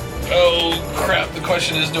 Oh, crap. The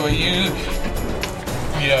question is, do I use...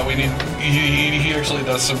 Yeah, we need... He actually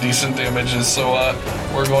does some decent damages, so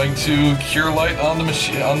we're going to Cure Light on the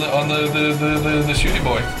machine, on the shooty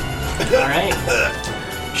boy. All right.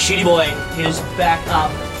 Shitty boy is back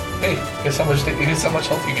up. Hey, guess how much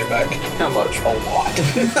health you get back? How much? A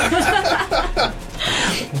lot.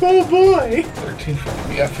 Oh boy. 13,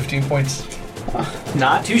 yeah, 15 points.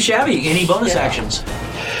 Not too shabby. Any bonus actions?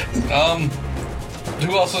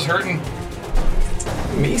 Who else is hurting?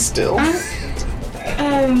 Me still.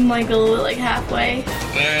 I'm like halfway.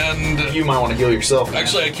 And You might want to heal yourself.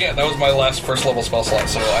 actually, I can't. That was my last first level spell slot,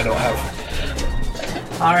 so I don't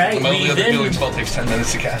have. All right. My only We other healing then, spell takes 10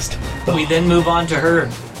 minutes to cast. we then move on to her.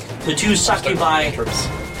 The two succubi Trips.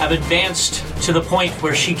 have advanced to the point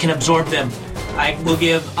where she can absorb them. I will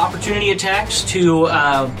give opportunity attacks to,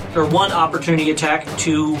 or one opportunity attack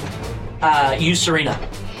to you, Serena,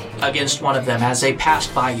 against one of them as they pass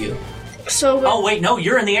by you. So Oh, wait, no,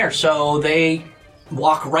 you're in the air, so they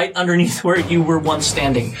walk right underneath where you were once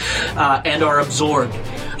standing and are absorbed.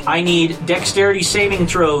 I need dexterity saving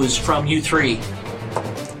throws from you three.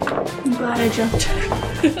 I'm glad I jumped.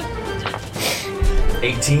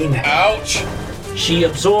 18. Ouch! She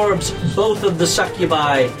absorbs both of the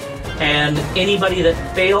succubi, and anybody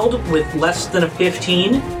that failed with less than a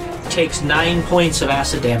 15 takes 9 points of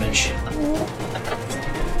acid damage.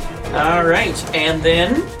 All right, and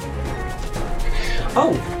then...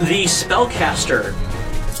 Oh, the spellcaster.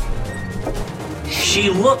 She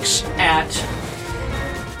looks at...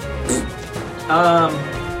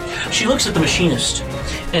 she looks at the machinist,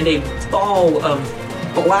 and a ball of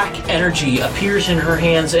black energy appears in her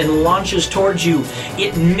hands and launches towards you.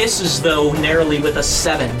 It misses, though, narrowly with a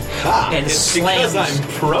 7. And It's slams. because I'm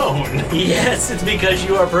prone. Yes, it's because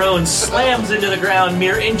you are prone. Slams into the ground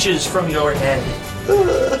mere inches from your head.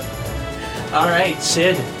 All right,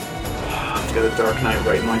 Sid. I've got a Dark Knight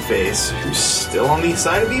right in my face, who's still on the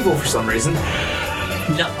side of evil for some reason.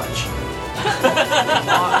 Not much.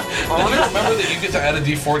 Remember that you get to add a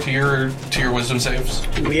d4 to your wisdom saves?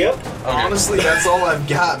 Yep. Honestly, that's all I've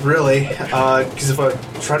got, really. Because if I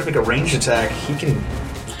try to make a ranged attack, he can...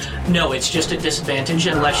 No, it's just a disadvantage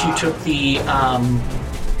unless you took the,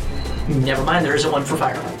 never mind, there isn't one for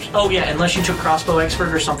firearms. Oh yeah, unless you took crossbow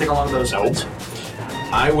expert or something along those lines.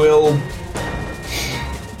 I will...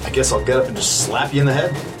 I guess I'll get up and just slap you in the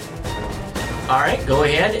head. Alright, go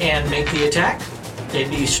ahead and make the attack. It'd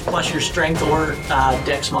be plus your strength or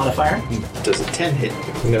dex modifier. Does a 10 hit?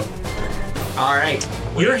 No. All right.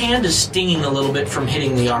 Your hand is stinging a little bit from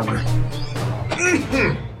hitting the armor.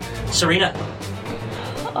 Serena.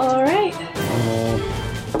 All right.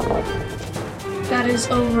 That is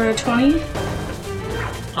over a 20.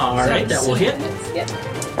 All right, that will hit. Yep.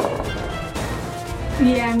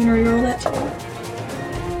 Yeah, I'm gonna reroll that too.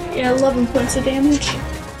 Yeah, 11 points of damage.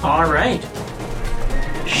 All right.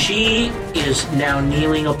 She is now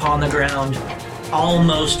kneeling upon the ground,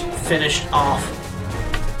 almost finished off,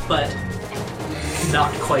 but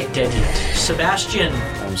not quite dead yet. Sebastian.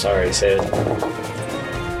 I'm sorry, Sid.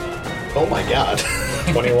 Oh my god.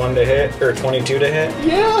 21 to hit, or 22 to hit?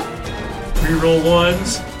 Yeah! Reroll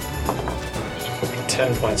ones.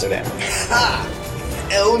 10 points of damage. Ha!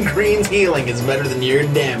 Ellen Green's healing is better than your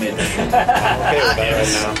damage. I'm okay with that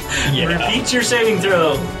right now. Repeat your saving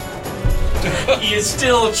throw. He is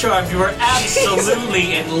still charmed. You are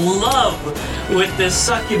absolutely in love with this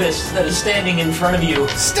succubus that is standing in front of you.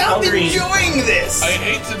 Stop Elgreen. enjoying this! I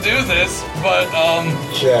hate to do this, but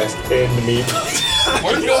Just end me.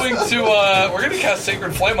 we're going to cast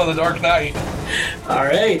Sacred Flame on the Dark Knight. All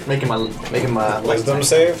right. Making my Wisdom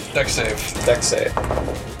save? Dex save. Dex save.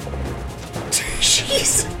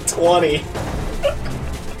 Jeez. 20.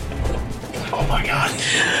 Oh my god.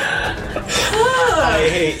 I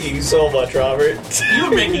hate you so much, Robert.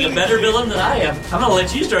 You're making a better villain than I am. I'm gonna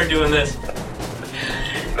let you start doing this.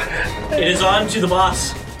 It is on to the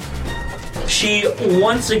boss. She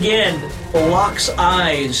once again locks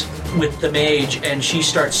eyes with the mage and she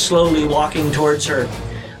starts slowly walking towards her.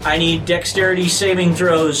 I need dexterity saving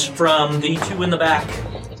throws from the two in the back.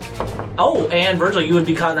 Oh, and Virgil, you would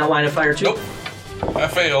be caught in that line of fire too. Nope. I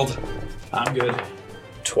failed. I'm good.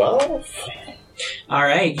 12?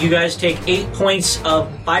 Alright, you guys take 8 points of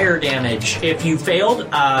fire damage. If you failed,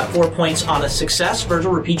 4 points on a success.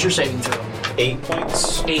 Virgil, repeat your saving throw. 8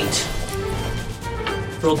 points? 8.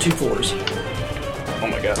 Roll 2 4s. Oh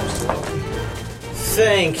my god, I'm still up.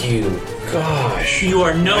 Thank you. Gosh. You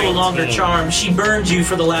are no 19. longer charmed. She burned you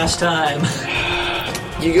for the last time.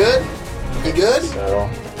 You good? You good? So,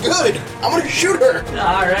 Good! I'm gonna shoot her!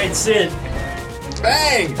 Alright, Sid.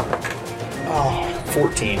 Bang! Oh,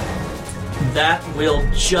 14. That will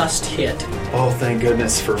just hit. Oh, thank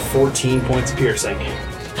goodness for 14 points of piercing.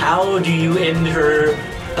 How do you end her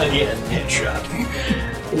again? Headshot.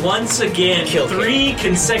 Once again, Kill 3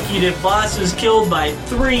 consecutive bosses killed by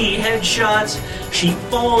 3 headshots. She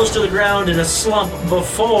falls to the ground in a slump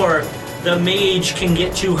before the mage can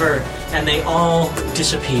get to her, and they all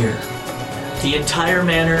disappear. The entire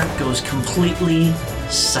manor goes completely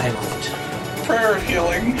silent. Prayer of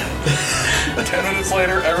healing. 10 minutes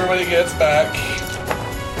later, everybody gets back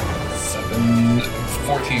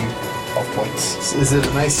 14 health points. Is it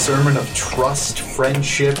a nice sermon of trust,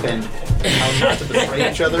 friendship, and how not to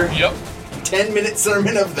betray each other? Yep. 10-minute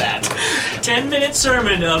sermon of that. 10-minute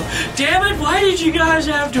sermon of, damn it, why did you guys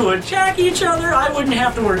have to attack each other? I wouldn't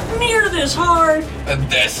have to work near this hard. And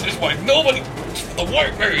this is why nobody the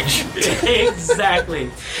white mage.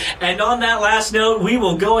 Exactly. And on that last note, we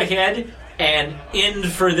will go ahead and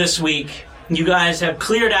end for this week. You guys have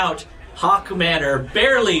cleared out Hawk Manor,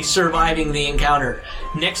 barely surviving the encounter.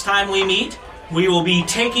 Next time we meet, we will be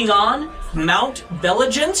taking on Mount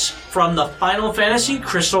Belligence from the Final Fantasy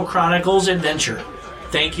Crystal Chronicles adventure.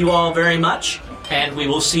 Thank you all very much, and we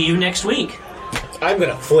will see you next week. I'm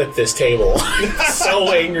gonna flip this table. I'm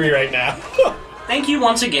so angry right now. Thank you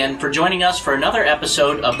once again for joining us for another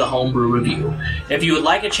episode of the Homebrew Review. If you would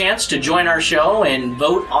like a chance to join our show and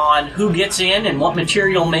vote on who gets in and what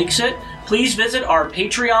material makes it, please visit our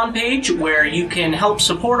Patreon page where you can help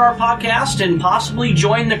support our podcast and possibly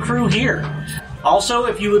join the crew here. Also,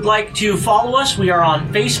 if you would like to follow us, we are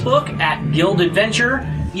on Facebook at Guild Adventure.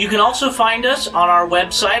 You can also find us on our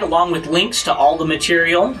website along with links to all the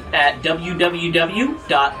material at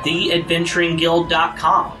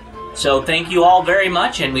www.theadventuringguild.com. So thank you all very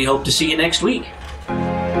much, and we hope to see you next week.